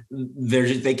reason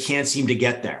they can't seem to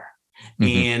get there.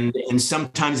 Mm-hmm. And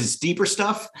sometimes it's deeper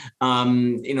stuff,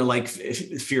 like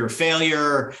fear of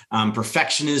failure,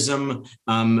 perfectionism,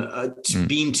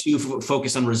 being too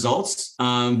focused on results,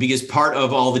 because part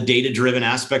of all the data-driven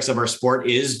aspects of our sport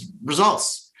is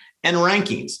results and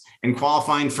rankings and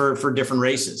qualifying for different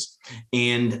races.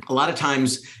 And a lot of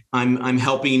times I'm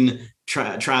helping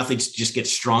triathletes just get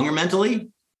stronger mentally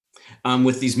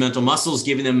with these mental muscles,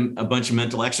 giving them a bunch of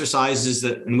mental exercises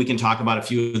and we can talk about a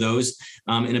few of those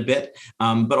in a bit,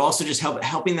 but also just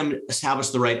helping them establish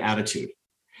the right attitude.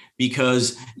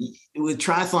 Because with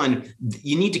triathlon,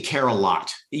 you need to care a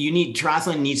lot.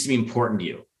 Triathlon needs to be important to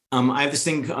you. I have this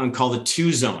thing called the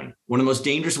 2 zone. One of the most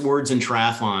dangerous words in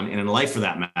triathlon and in life for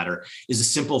that matter is a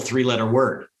simple 3-letter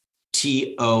word,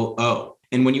 TOO.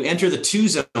 And when you enter the 2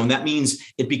 zone, that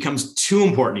means it becomes too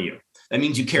important to you. That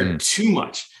means you care too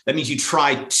much. That means you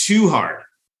try too hard.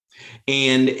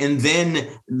 And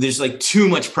then there's like too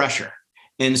much pressure.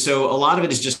 And so a lot of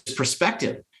it is just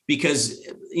perspective, because,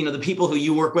 the people who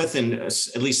you work with, and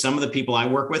at least some of the people I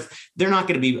work with, they're not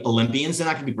going to be Olympians. They're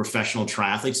not going to be professional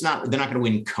triathletes. They're not going to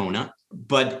win Kona,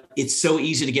 but it's so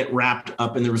easy to get wrapped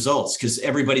up in the results because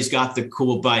everybody's got the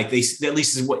cool bike. At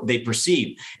least is what they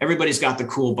perceive. Everybody's got the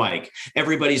cool bike.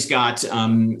 Everybody's got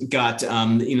the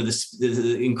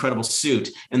incredible suit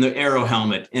and the aero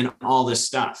helmet and all this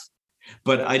stuff.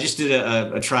 But I just did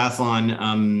a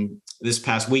triathlon this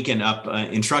past weekend up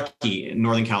in Truckee, in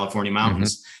Northern California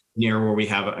mountains, near where we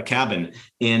have a cabin.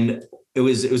 And it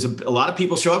was a lot of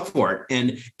people show up for it.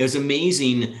 And it was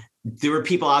amazing. There were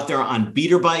people out there on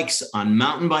beater bikes, on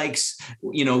mountain bikes,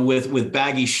 with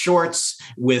baggy shorts,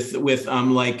 with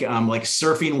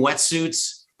surfing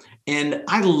wetsuits. And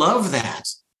I love that,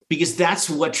 because that's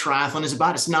what triathlon is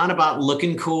about. It's not about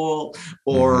looking cool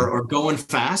or going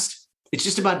fast. It's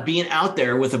just about being out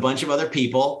there with a bunch of other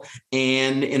people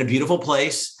and in a beautiful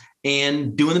place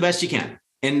and doing the best you can.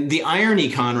 And the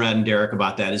irony, Conrad and Derek,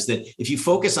 about that is that if you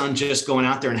focus on just going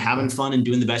out there and having fun and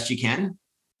doing the best you can,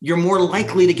 you're more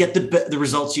likely to get the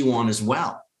results you want as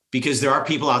well. Because there are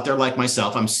people out there like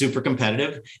myself. I'm super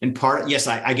competitive. And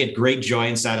I get great joy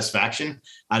and satisfaction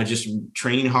out of just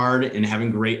training hard and having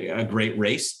a great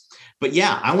race. But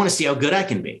yeah, I want to see how good I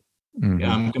can be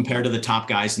compared to the top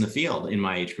guys in the field in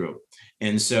my age group.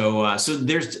 And so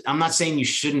I'm not saying you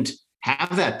shouldn't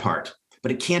have that part,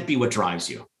 but it can't be what drives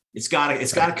you. It's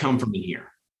gotta come from in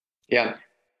here. Yeah,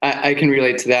 I can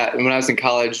relate to that. And when I was in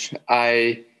college,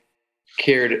 I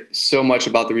cared so much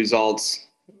about the results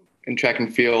in track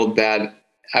and field that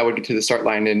I would get to the start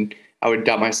line and I would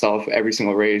doubt myself every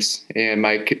single race. And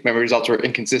my results were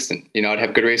inconsistent. I'd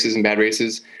have good races and bad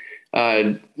races.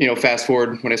 Fast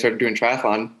forward when I started doing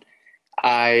triathlon,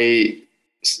 I,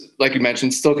 like you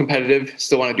mentioned, still competitive,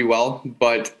 still want to do well,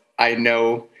 but I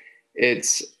know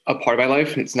it's a part of my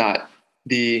life. It's not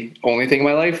the only thing in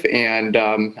my life. And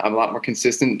I'm a lot more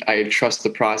consistent. I trust the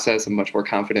process. I'm much more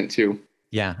confident too.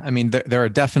 Yeah. I mean, there are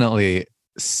definitely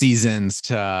seasons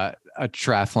to a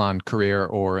triathlon career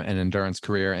or an endurance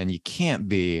career, and you can't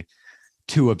be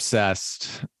too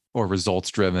obsessed or results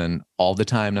driven all the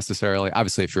time necessarily.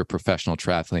 Obviously, if you're a professional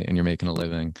triathlete and you're making a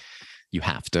living, you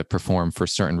have to perform for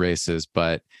certain races.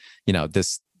 But,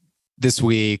 this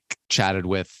week chatted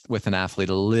with an athlete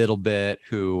a little bit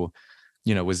who,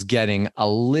 was getting a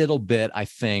little bit, I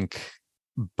think,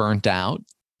 burnt out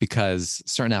because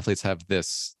certain athletes have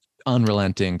this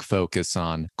unrelenting focus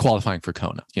on qualifying for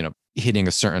Kona, hitting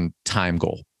a certain time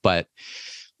goal. But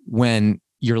when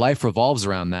your life revolves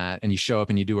around that and you show up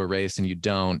and you do a race and you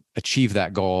don't achieve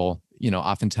that goal,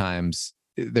 oftentimes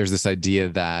there's this idea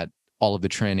that all of the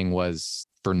training was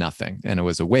for nothing and it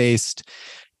was a waste.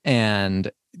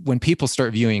 And when people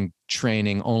start viewing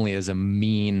training only as a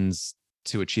means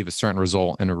to achieve a certain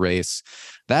result in a race,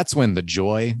 that's when the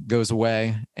joy goes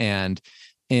away. And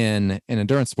in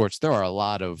endurance sports, there are a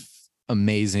lot of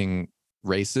amazing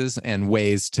races and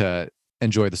ways to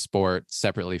enjoy the sport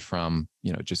separately from,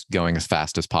 just going as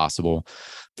fast as possible.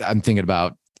 I'm thinking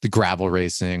about the gravel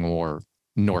racing or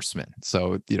Norseman.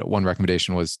 So, one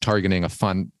recommendation was targeting a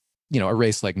fun, a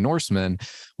race like Norseman,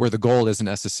 where the goal isn't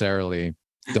necessarily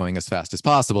going as fast as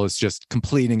possible. It's just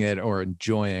completing it or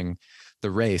enjoying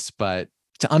the race. But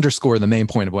to underscore the main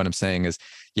point of what I'm saying is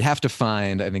you have to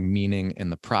find, I think, meaning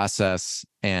in the process,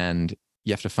 and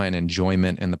you have to find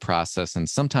enjoyment in the process. And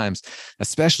sometimes,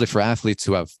 especially for athletes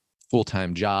who have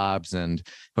full-time jobs and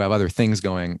who have other things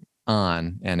going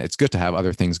on, and it's good to have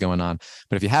other things going on,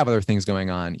 but if you have other things going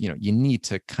on, you need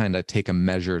to kind of take a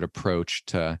measured approach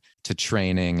to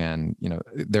training. And,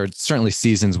 there are certainly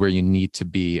seasons where you need to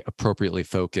be appropriately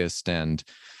focused, and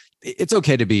it's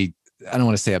okay to be, I don't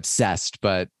want to say obsessed,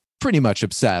 but pretty much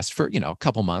obsessed for, a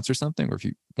couple months or something, or if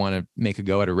you want to make a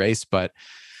go at a race. But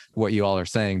what you all are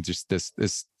saying, just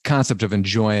this concept of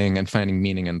enjoying and finding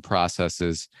meaning in the process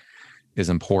is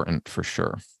important for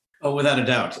sure. Oh, without a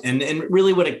doubt. And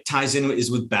really what it ties in is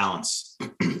with balance.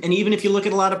 And even if you look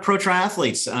at a lot of pro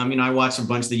triathletes, I watch a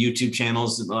bunch of the YouTube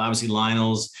channels, obviously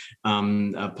Lionel's,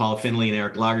 Paula Finley and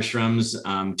Eric Lagerstrom's,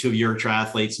 two of your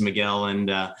triathletes, Miguel and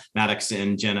Maddox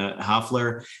and Jenna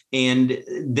Hoffler, and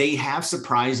they have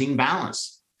surprising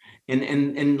balance.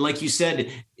 And like you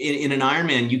said, in an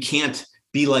Ironman, you can't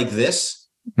be like this.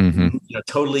 Mm-hmm.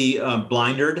 totally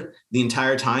blinded the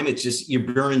entire time. It's just you're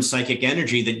burning psychic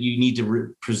energy that you need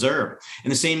to preserve.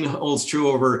 And the same holds true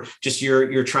over just your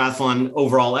triathlon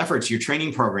overall efforts, your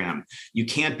training program. You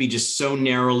can't be just so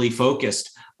narrowly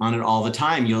focused on it all the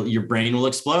time. Your brain will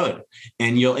explode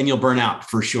and you'll burn out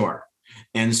for sure.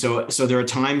 And so there are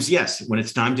times, yes, when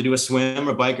it's time to do a swim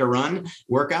or bike or run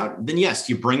workout, then yes,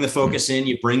 you bring the focus in,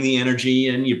 you bring the energy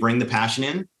in, you bring the passion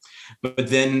in. But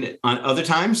then on other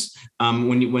times,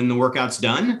 when the workout's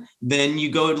done, then you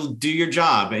go do your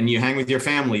job and you hang with your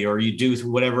family or you do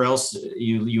whatever else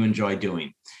you enjoy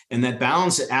doing. And that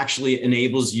balance actually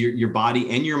enables your body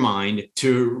and your mind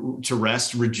to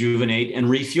rest, rejuvenate, and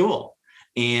refuel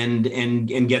and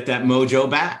get that mojo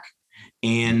back.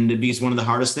 And because one of the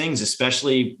hardest things,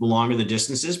 especially the longer the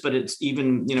distances, but it's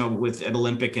even, with an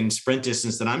Olympic and sprint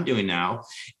distance that I'm doing now,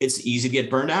 it's easy to get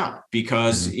burned out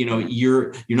because,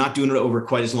 you're not doing it over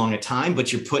quite as long a time,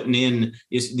 but you're putting in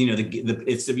it's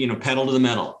the pedal to the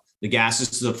metal, the gas is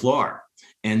to the floor.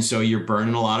 And so you're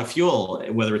burning a lot of fuel,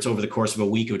 whether it's over the course of a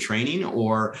week of training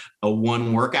or a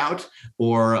one workout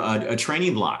or a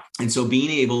training block. And so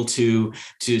being able to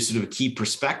sort of keep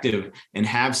perspective and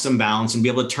have some balance and be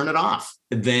able to turn it off,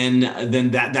 then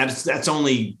that's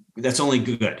only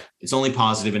good. It's only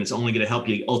positive, and it's only going to help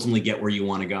you ultimately get where you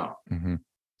want to go. Mm-hmm.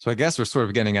 So I guess we're sort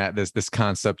of getting at this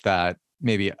concept that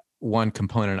maybe one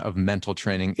component of mental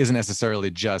training isn't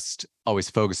necessarily just always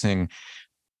focusing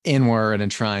inward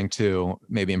and trying to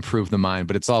maybe improve the mind,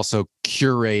 but it's also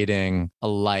curating a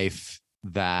life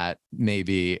that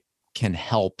maybe can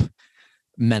help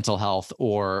mental health,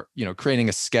 or creating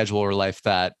a schedule or life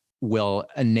that will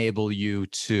enable you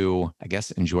to, I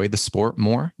guess, enjoy the sport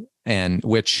more, and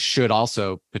which should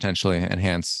also potentially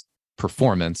enhance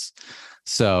performance.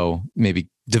 So maybe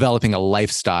developing a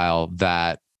lifestyle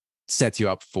that sets you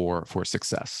up for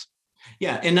success.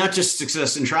 Yeah, and not just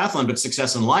success in triathlon, but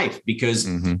success in life, because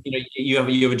you have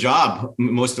a job.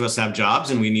 Most of us have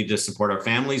jobs, and we need to support our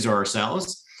families or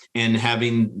ourselves. And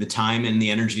having the time and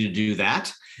the energy to do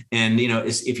that, and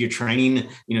if you're training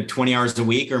 20 hours a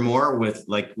week or more with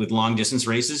long distance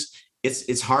races,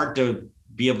 it's hard to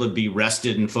be able to be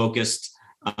rested and focused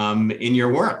in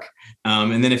your work.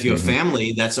 And then if you have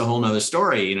family, that's a whole nother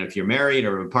story. If you're married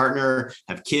or a partner,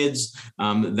 have kids,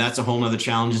 that's a whole nother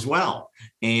challenge as well.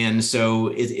 And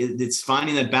so it's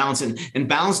finding that balance, and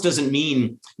balance doesn't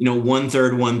mean,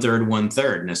 1/3, 1/3,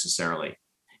 1/3 necessarily.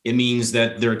 It means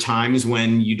that there are times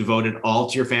when you devote it all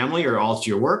to your family or all to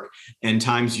your work, and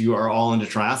times you are all into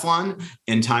triathlon,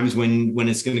 and times when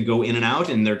it's going to go in and out.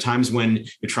 And there are times when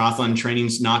your triathlon training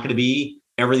is not going to be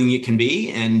everything it can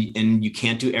be, and you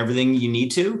can't do everything you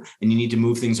need to, and you need to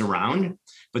move things around.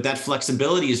 But that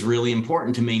flexibility is really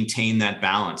important to maintain that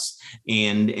balance.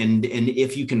 And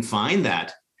if you can find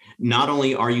that, not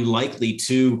only are you likely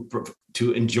to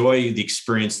enjoy the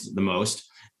experience the most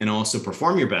and also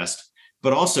perform your best,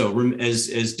 but also,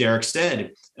 as Derek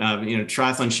said,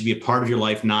 triathlon should be a part of your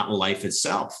life, not life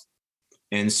itself.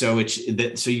 And so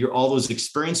all those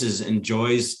experiences and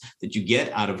joys that you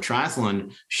get out of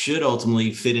triathlon should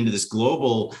ultimately fit into this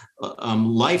global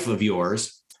life of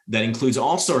yours that includes a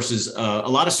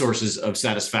lot of sources of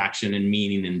satisfaction and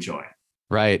meaning and joy.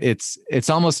 Right. It's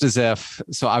almost as if,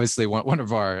 so obviously one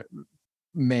of our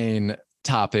main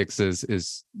topics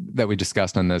is that we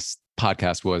discussed on this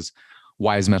podcast was,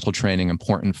 why is mental training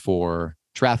important for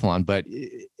triathlon? But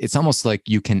it's almost like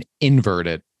you can invert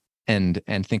it and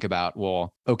think about,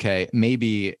 well, okay,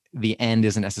 maybe the end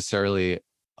isn't necessarily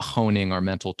honing our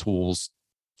mental tools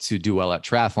to do well at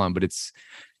triathlon, but it's,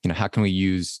 how can we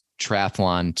use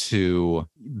triathlon to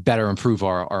better improve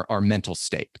our mental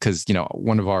state? Because,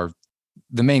 one of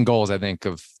the main goals, I think,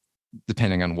 of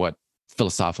depending on what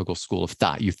philosophical school of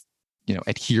thought you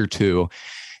adhere to,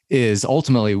 is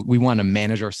ultimately we want to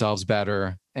manage ourselves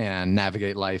better and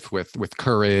navigate life with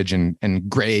courage and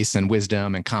grace and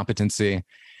wisdom and competency.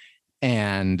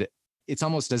 And it's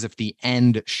almost as if the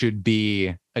end should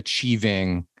be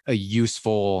achieving a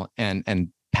useful and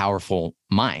powerful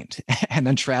mind. And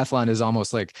then triathlon is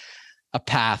almost like a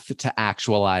path to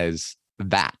actualize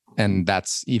that. And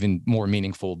that's even more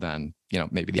meaningful than,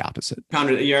 maybe the opposite.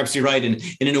 You're absolutely right. And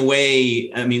in a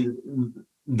way, I mean,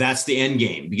 that's the end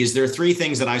game, because there are three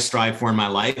things that I strive for in my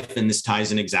life. And this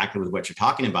ties in exactly with what you're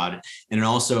talking about. And it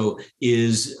also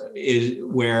is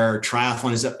where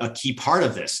triathlon is a key part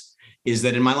of this, is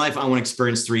that in my life, I want to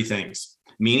experience three things.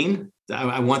 Meaning,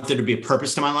 I want there to be a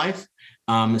purpose to my life.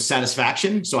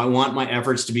 Satisfaction. So I want my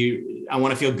efforts I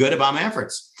want to feel good about my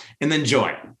efforts. And then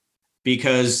joy.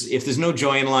 Because if there's no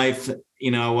joy in life,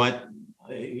 you know what,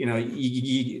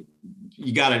 you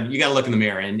gotta look in the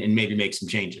mirror and maybe make some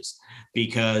changes.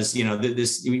 because,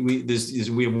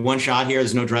 we have one shot here.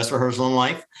 There's no dress rehearsal in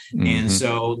life. Mm-hmm. And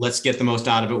so let's get the most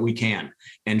out of it we can.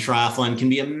 And triathlon can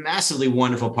be a massively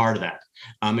wonderful part of that.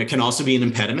 It can also be an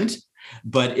impediment.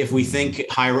 But if we think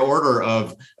higher order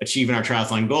of achieving our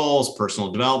triathlon goals,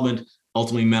 personal development,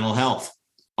 ultimately mental health,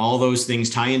 all those things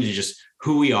tie into just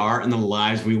who we are and the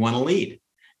lives we want to lead.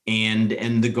 And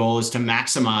the goal is to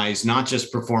maximize not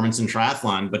just performance in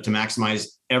triathlon, but to maximize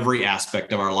every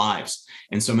aspect of our lives.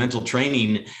 And so mental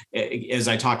training, as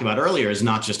I talked about earlier, is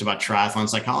not just about triathlon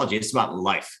psychology, it's about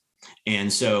life.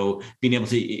 And so being able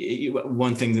to,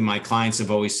 one thing that my clients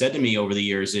have always said to me over the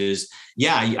years is,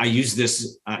 I use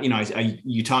this,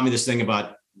 you taught me this thing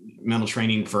about mental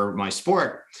training for my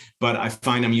sport, but I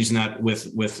find I'm using that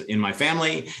in my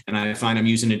family, and I find I'm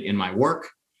using it in my work,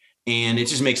 and it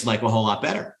just makes life a whole lot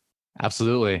better.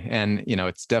 Absolutely. And,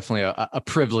 it's definitely a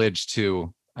privilege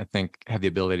to, I think, have the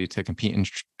ability to compete in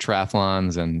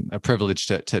triathlons, and a privilege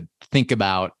to think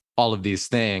about all of these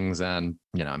things. And,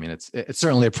 it's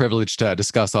certainly a privilege to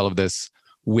discuss all of this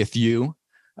with you.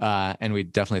 And we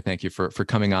definitely thank you for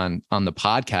coming on the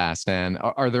podcast. And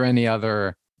are there any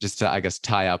other, just to, I guess,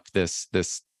 tie up this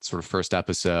sort of first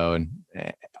episode,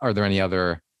 are there any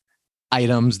other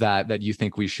items that you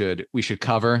think we should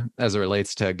cover as it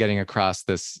relates to getting across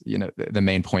this, the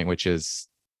main point, which is,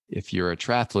 if you're a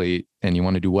triathlete and you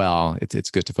want to do well,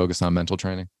 it's good to focus on mental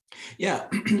training? Yeah.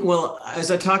 Well,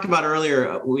 as I talked about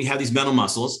earlier, we have these mental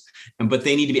muscles, but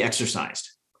they need to be exercised.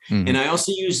 Mm-hmm. And I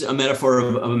also use a metaphor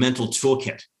of a mental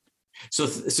toolkit. So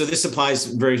this applies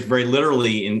very, very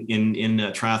literally in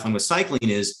triathlon with cycling.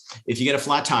 Is if you get a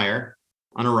flat tire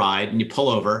on a ride and you pull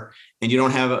over and you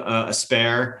don't have a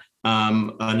spare,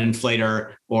 an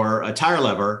inflator or a tire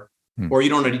lever, or you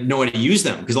don't know how to use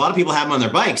them, because a lot of people have them on their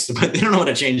bikes, but they don't know how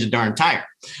to change the darn tire.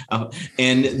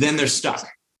 And then they're stuck.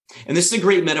 And this is a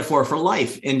great metaphor for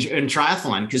life in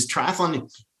triathlon, because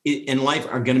triathlon and life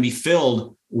are going to be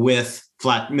filled with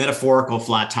metaphorical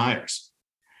flat tires.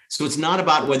 So it's not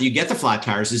about whether you get the flat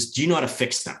tires, it's do you know how to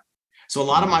fix them? So a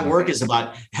lot of my work is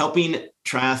about helping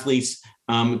triathletes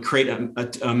create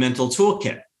a mental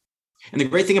toolkit. And the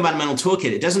great thing about a mental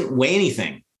toolkit, it doesn't weigh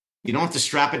anything. You don't have to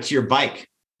strap it to your bike.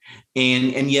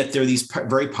 And yet there are these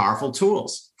very powerful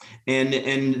tools.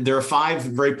 And there are 5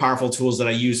 very powerful tools that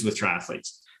I use with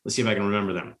triathletes. Let's see if I can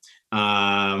remember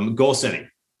them. Goal setting.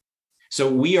 So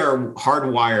we are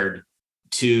hardwired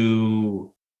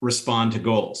to respond to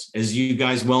goals. As you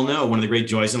guys well know, one of the great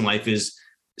joys in life is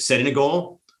setting a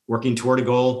goal, working toward a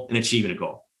goal, and achieving a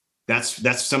goal.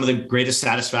 That's some of the greatest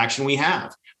satisfaction we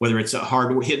have, whether it's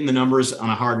hitting the numbers on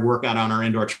a hard workout on our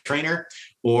indoor trainer,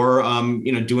 or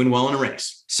doing well in a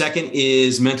race. Second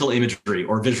is mental imagery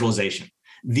or visualization.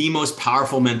 The most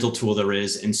powerful mental tool there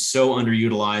is, and so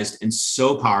underutilized and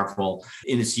so powerful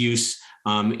in its use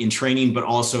in training, but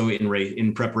also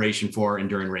in preparation for and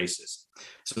during races.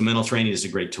 So mental training is a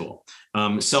great tool.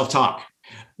 Self-talk.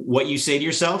 What you say to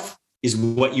yourself is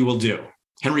what you will do.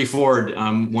 Henry Ford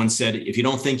once said, if you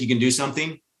don't think you can do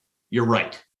something, you're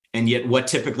right. And yet what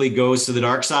typically goes to the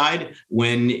dark side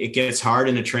when it gets hard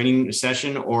in a training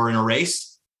session or in a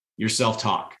race? Your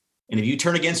self-talk. And if you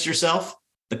turn against yourself,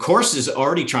 the course is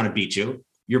already trying to beat you.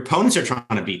 Your opponents are trying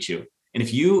to beat you. And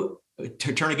if you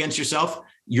turn against yourself,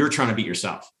 you're trying to beat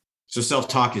yourself. So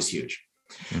self-talk is huge.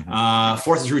 Mm-hmm.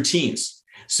 Fourth is routines.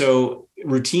 So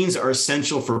routines are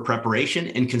essential for preparation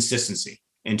and consistency.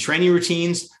 And training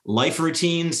routines, life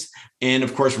routines, and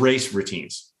of course, race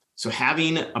routines. So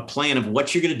having a plan of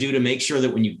what you're going to do to make sure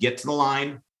that when you get to the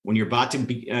line, when you're about to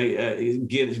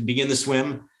begin the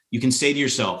swim, you can say to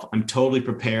yourself, I'm totally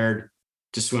prepared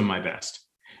to swim my best,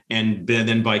 and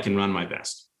then bike and run my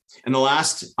best. And the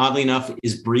last, oddly enough,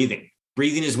 is breathing.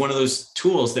 Breathing is one of those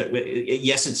tools that,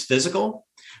 yes, it's physical,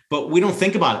 but we don't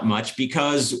think about it much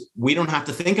because we don't have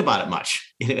to think about it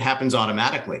much. It happens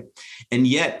automatically. And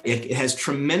yet it has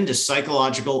tremendous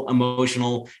psychological,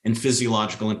 emotional, and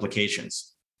physiological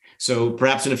implications. So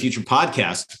perhaps in a future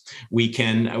podcast, we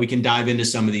can dive into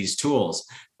some of these tools.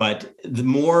 But the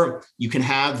more you can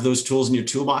have those tools in your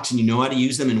toolbox and you know how to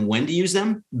use them and when to use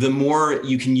them, the more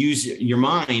you can use your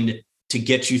mind to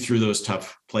get you through those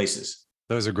tough places.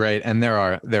 Those are great. And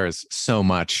there is so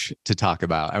much to talk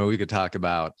about. I mean, we could talk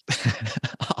about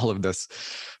all of this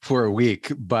for a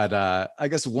week, but I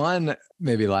guess one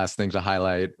maybe last thing to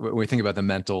highlight when we think about the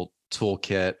mental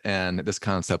toolkit and this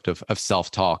concept of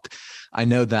self-talk. I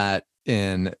know that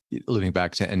in living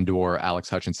back to Endure, Alex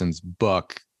Hutchinson's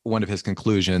book, one of his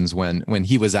conclusions when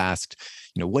he was asked,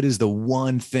 what is the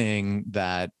one thing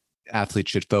that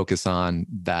athletes should focus on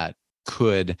that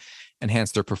could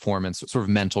enhance their performance, sort of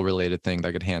mental related thing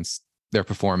that could enhance their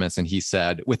performance. And he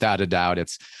said, without a doubt,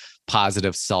 it's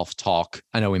positive self-talk.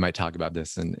 I know we might talk about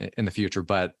this in the future,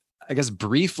 but I guess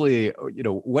briefly,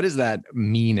 what does that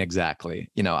mean exactly?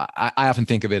 I often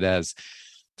think of it as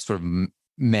sort of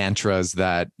mantras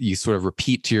that you sort of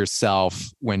repeat to yourself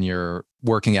when you're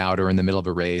working out or in the middle of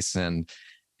a race. And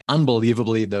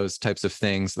unbelievably, those sorts of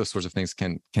things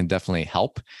can definitely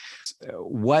help.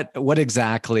 What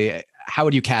exactly, how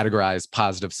would you categorize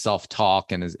positive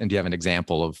self-talk? And do you have an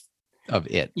example of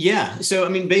it? Yeah. So,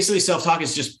 basically self-talk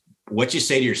is just what you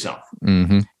say to yourself.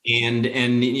 Mm-hmm. And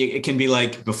it can be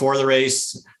like before the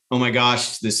race, oh my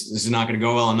gosh, this is not going to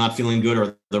go well. I'm not feeling good,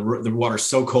 or the water's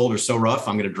so cold or so rough,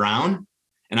 I'm going to drown.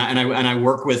 And I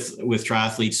work with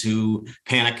triathletes who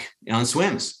panic on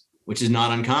swims, which is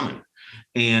not uncommon.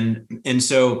 And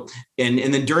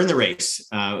then during the race,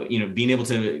 being able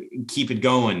to keep it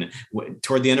going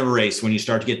toward the end of a race, when you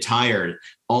start to get tired,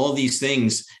 all of these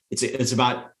things, it's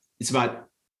about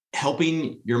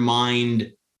helping your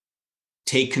mind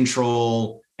take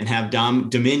control and have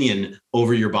dominion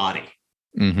over your body.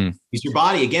 Mm-hmm. Because your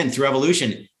body, again, through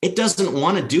evolution, it doesn't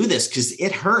want to do this because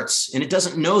it hurts, and it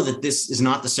doesn't know that this is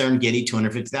not the Serengeti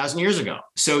 250,000 years ago.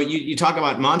 So you talk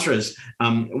about mantras.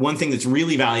 One thing that's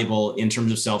really valuable in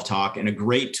terms of self-talk, and a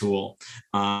great tool,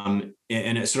 and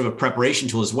a sort of a preparation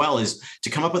tool as well, is to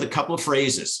come up with a couple of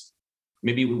phrases,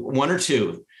 maybe one or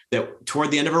two, that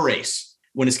toward the end of a race,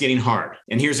 when it's getting hard.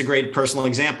 And here's a great personal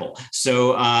example.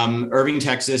 So Irving,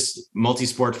 Texas,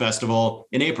 multi-sport festival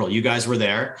in April, you guys were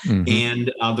there. Mm-hmm.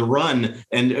 And the run,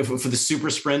 and for the super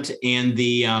sprint and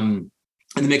the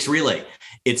mixed relay,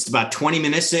 it's about 20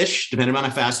 minutes-ish, depending on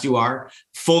how fast you are,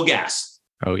 full gas.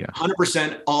 Oh yeah.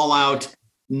 100% all out,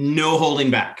 no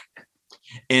holding back.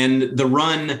 And the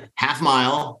run, half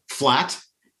mile flat,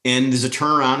 and there's a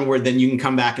turnaround where then you can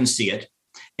come back and see it,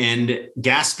 and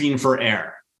gasping for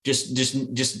air. Just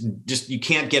you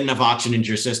can't get enough oxygen into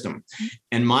your system.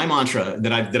 And my mantra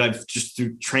that I've just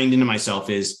trained into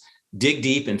myself is dig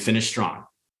deep and finish strong.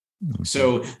 Mm-hmm.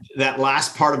 So that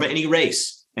last part of any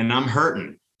race, and I'm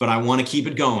hurting, but I want to keep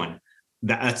it going.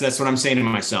 That's what I'm saying to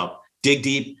myself. Dig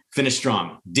deep, finish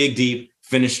strong. Dig deep,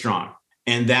 finish strong.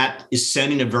 And that is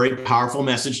sending a very powerful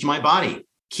message to my body,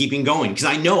 keeping going, because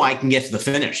I know I can get to the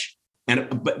finish.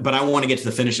 But I want to get to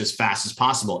the finish as fast as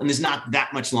possible. And there's not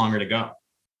that much longer to go.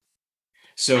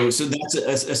 So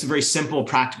that's a very simple,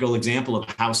 practical example of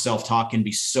how self-talk can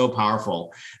be so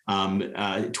powerful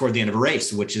toward the end of a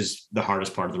race, which is the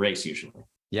hardest part of the race usually.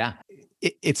 Yeah,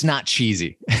 it's not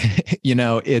cheesy,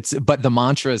 but the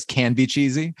mantras can be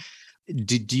cheesy.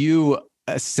 Did you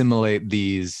assimilate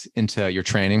these into your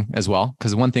training as well?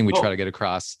 Because one thing we try to get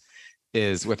across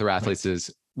is with our athletes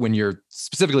is when you're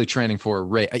specifically training for a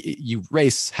race, you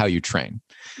race how you train.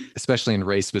 Especially in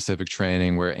race-specific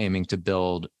training, we're aiming to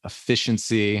build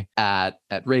efficiency at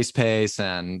race pace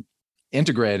and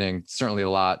integrating certainly a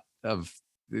lot of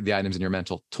the items in your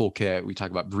mental toolkit. We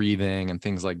talk about breathing and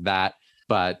things like that.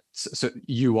 But so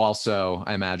you also,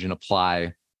 I imagine,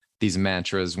 apply these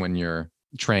mantras when you're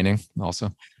training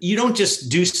also? You don't just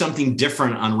do something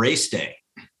different on race day.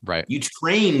 Right. You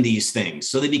train these things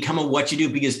so they become what you do.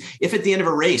 Because if at the end of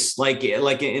a race, like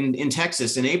in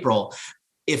Texas in April,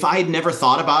 if I had never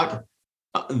thought about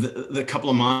the couple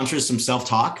of mantras, some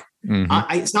self-talk,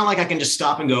 mm-hmm. It's not like I can just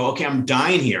stop and go, okay, I'm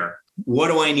dying here. What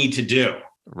do I need to do?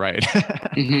 Right.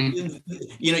 Mm-hmm.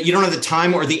 You don't have the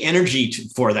time or the energy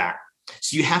for that.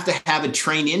 So you have to have it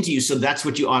trained into you. So that's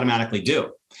what you automatically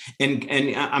do. And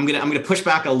I'm going to push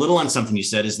back a little on something you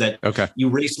said, is that you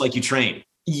race like you train.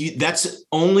 That's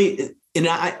only, and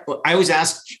I always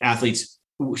ask athletes,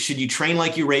 should you train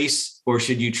like you race, or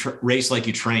should you race like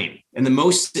you train? And the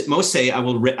most say,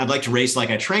 I'd like to race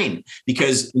like I train,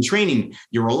 because in training,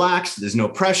 you're relaxed. There's no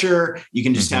pressure. You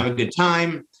can just have a good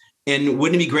time. And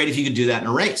wouldn't it be great if you could do that in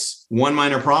a race? One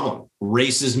minor problem: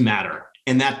 races matter.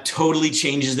 And that totally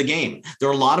changes the game. There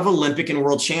are a lot of Olympic and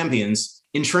world champions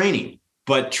in training,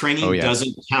 but training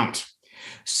doesn't count.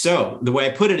 So the way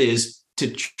I put it is,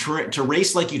 to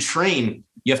race like you train,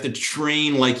 you have to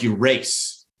train like you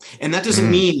race. And that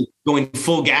doesn't mean going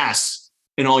full gas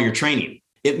in all your training.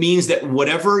 It means that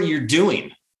whatever you're doing,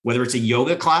 whether it's a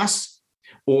yoga class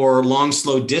or long,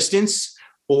 slow distance,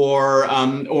 or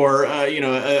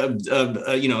intense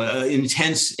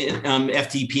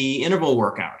FTP interval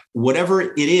workout, whatever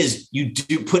it is, you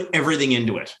do put everything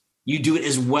into it. You do it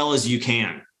as well as you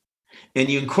can. And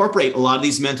you incorporate a lot of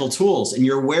these mental tools, and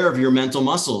you're aware of your mental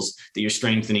muscles that you're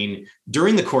strengthening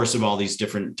during the course of all these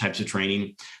different types of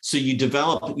training. So you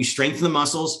strengthen the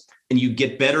muscles, and you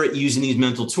get better at using these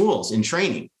mental tools in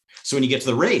training. So when you get to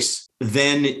the race,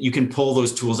 then you can pull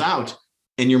those tools out,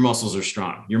 and your muscles are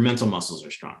strong. Your mental muscles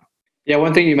are strong. Yeah.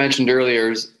 One thing you mentioned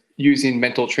earlier is using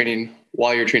mental training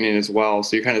while you're training as well.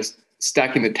 So you're kind of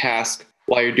stacking the task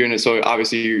while you're doing it. So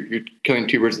obviously you're killing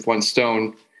two birds with one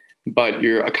stone, but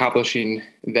you're accomplishing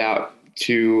that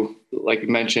to, like you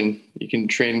mentioned, you can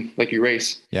train like you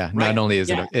race. Yeah. Not only is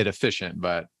it efficient,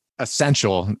 but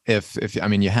essential if I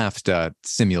mean, you have to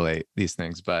simulate these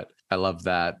things, but I love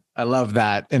that. I love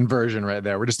that inversion right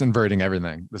there. We're just inverting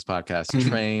everything. This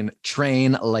podcast,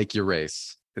 train like you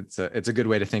race. It's a good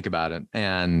way to think about it.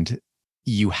 And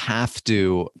you have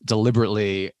to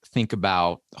deliberately think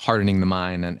about hardening the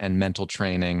mind and mental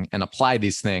training and apply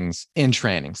these things in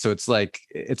training. So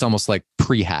it's almost like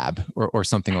prehab or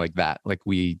something like that. Like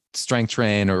we strength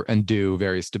train and do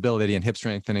various stability and hip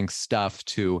strengthening stuff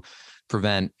to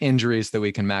prevent injuries so that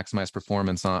we can maximize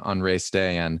performance on race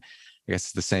day. And I guess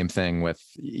it's the same thing with,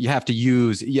 you have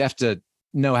to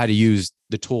know how to use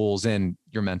the tools in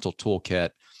your mental toolkit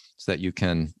so that you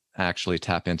can actually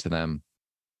tap into them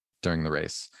during the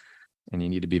race. And you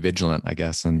need to be vigilant, I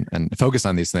guess, and focus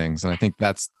on these things. And I think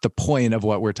that's the point of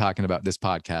what we're talking about this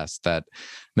podcast, that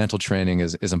mental training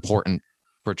is important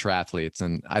for triathletes.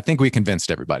 And I think we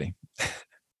convinced everybody.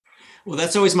 Well,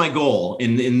 that's always my goal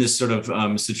in this sort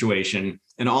of situation.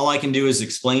 And all I can do is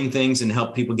explain things and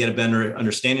help people get a better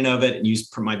understanding of it and use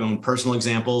my own personal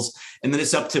examples. And then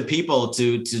it's up to people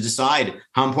to decide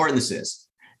how important this is.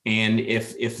 And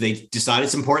if they decide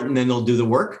it's important, then they'll do the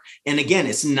work. And again,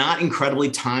 it's not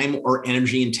incredibly time or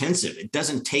energy intensive. It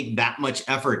doesn't take that much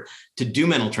effort to do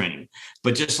mental training.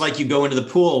 But just like you go into the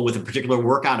pool with a particular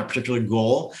workout, a particular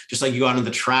goal, just like you go out on the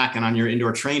track and on your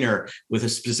indoor trainer with a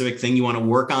specific thing you want to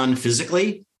work on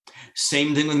physically,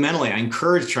 same thing with mentally. I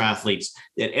encourage triathletes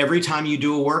that every time you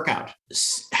do a workout,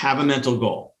 have a mental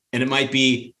goal. And it might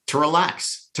be to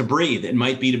relax, to breathe. It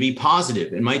might be to be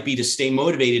positive. It might be to stay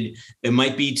motivated. It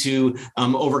might be to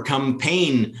overcome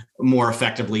pain more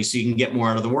effectively so you can get more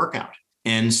out of the workout.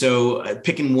 And so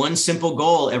picking one simple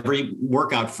goal every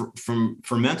workout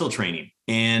for mental training.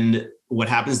 And what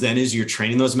happens then is you're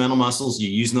training those mental muscles,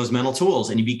 you're using those mental tools,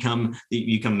 and you become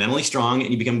mentally strong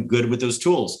and you become good with those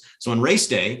tools. So on race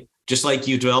day, just like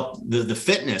you develop the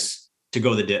fitness to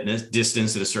go the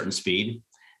distance at a certain speed,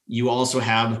 you also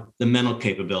have the mental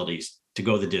capabilities to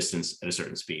go the distance at a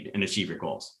certain speed and achieve your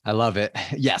goals. I love it.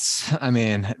 Yes. I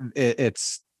mean,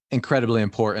 it's incredibly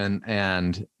important.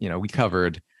 And, we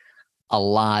covered a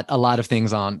lot of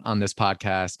things on this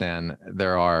podcast, and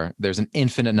there's an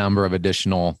infinite number of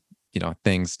additional,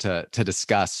 things to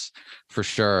discuss for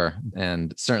sure.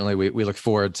 And certainly we look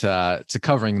forward to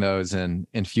covering those in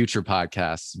future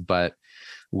podcasts, but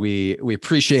we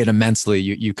appreciate immensely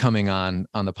you coming on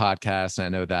the podcast. And I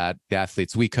know that the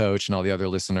athletes we coach and all the other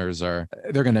listeners they're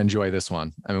going to enjoy this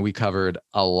one. I mean, we covered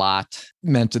a lot,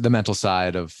 the mental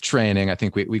side of training. I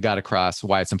think we got across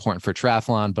why it's important for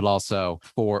triathlon, but also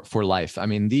for life. I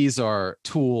mean, these are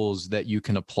tools that you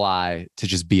can apply to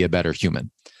just be a better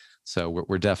human. So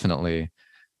we're definitely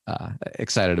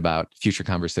excited about future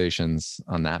conversations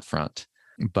on that front.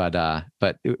 But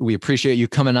we appreciate you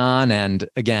coming on. And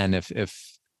again, if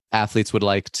athletes would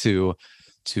like to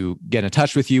get in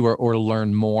touch with you or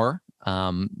learn more,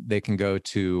 they can go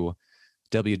to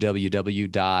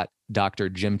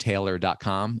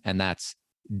www.drjimtaylor.com, and that's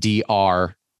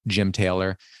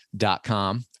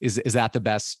drjimtaylor.com. Is that the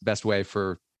best way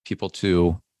for people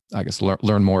to, I guess,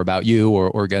 learn more about you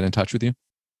or get in touch with you?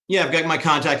 Yeah, I've got my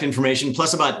contact information,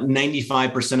 plus about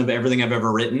 95% of everything I've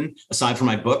ever written, aside from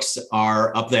my books,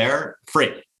 are up there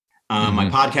free. My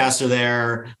podcasts are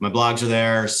there, my blogs are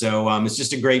there. So it's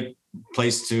just a great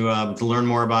place to learn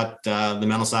more about the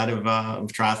mental side of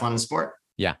triathlon and sport.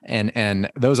 Yeah. And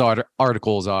those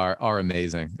articles are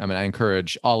amazing. I mean, I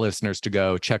encourage all listeners to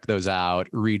go check those out,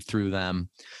 read through them.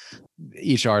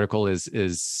 Each article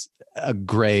is a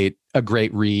great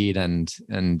read. And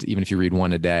even if you read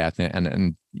one a day, I think,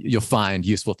 and you'll find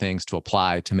useful things to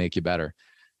apply to make you better.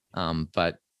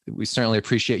 But we certainly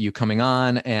appreciate you coming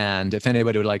on. And if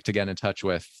anybody would like to get in touch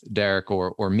with Derek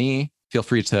or me, feel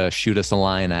free to shoot us a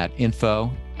line at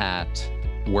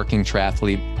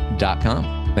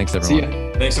info@workingtriathlete.com. Thanks, everyone. See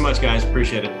ya. Thanks so much, guys.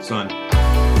 Appreciate it. It's fun.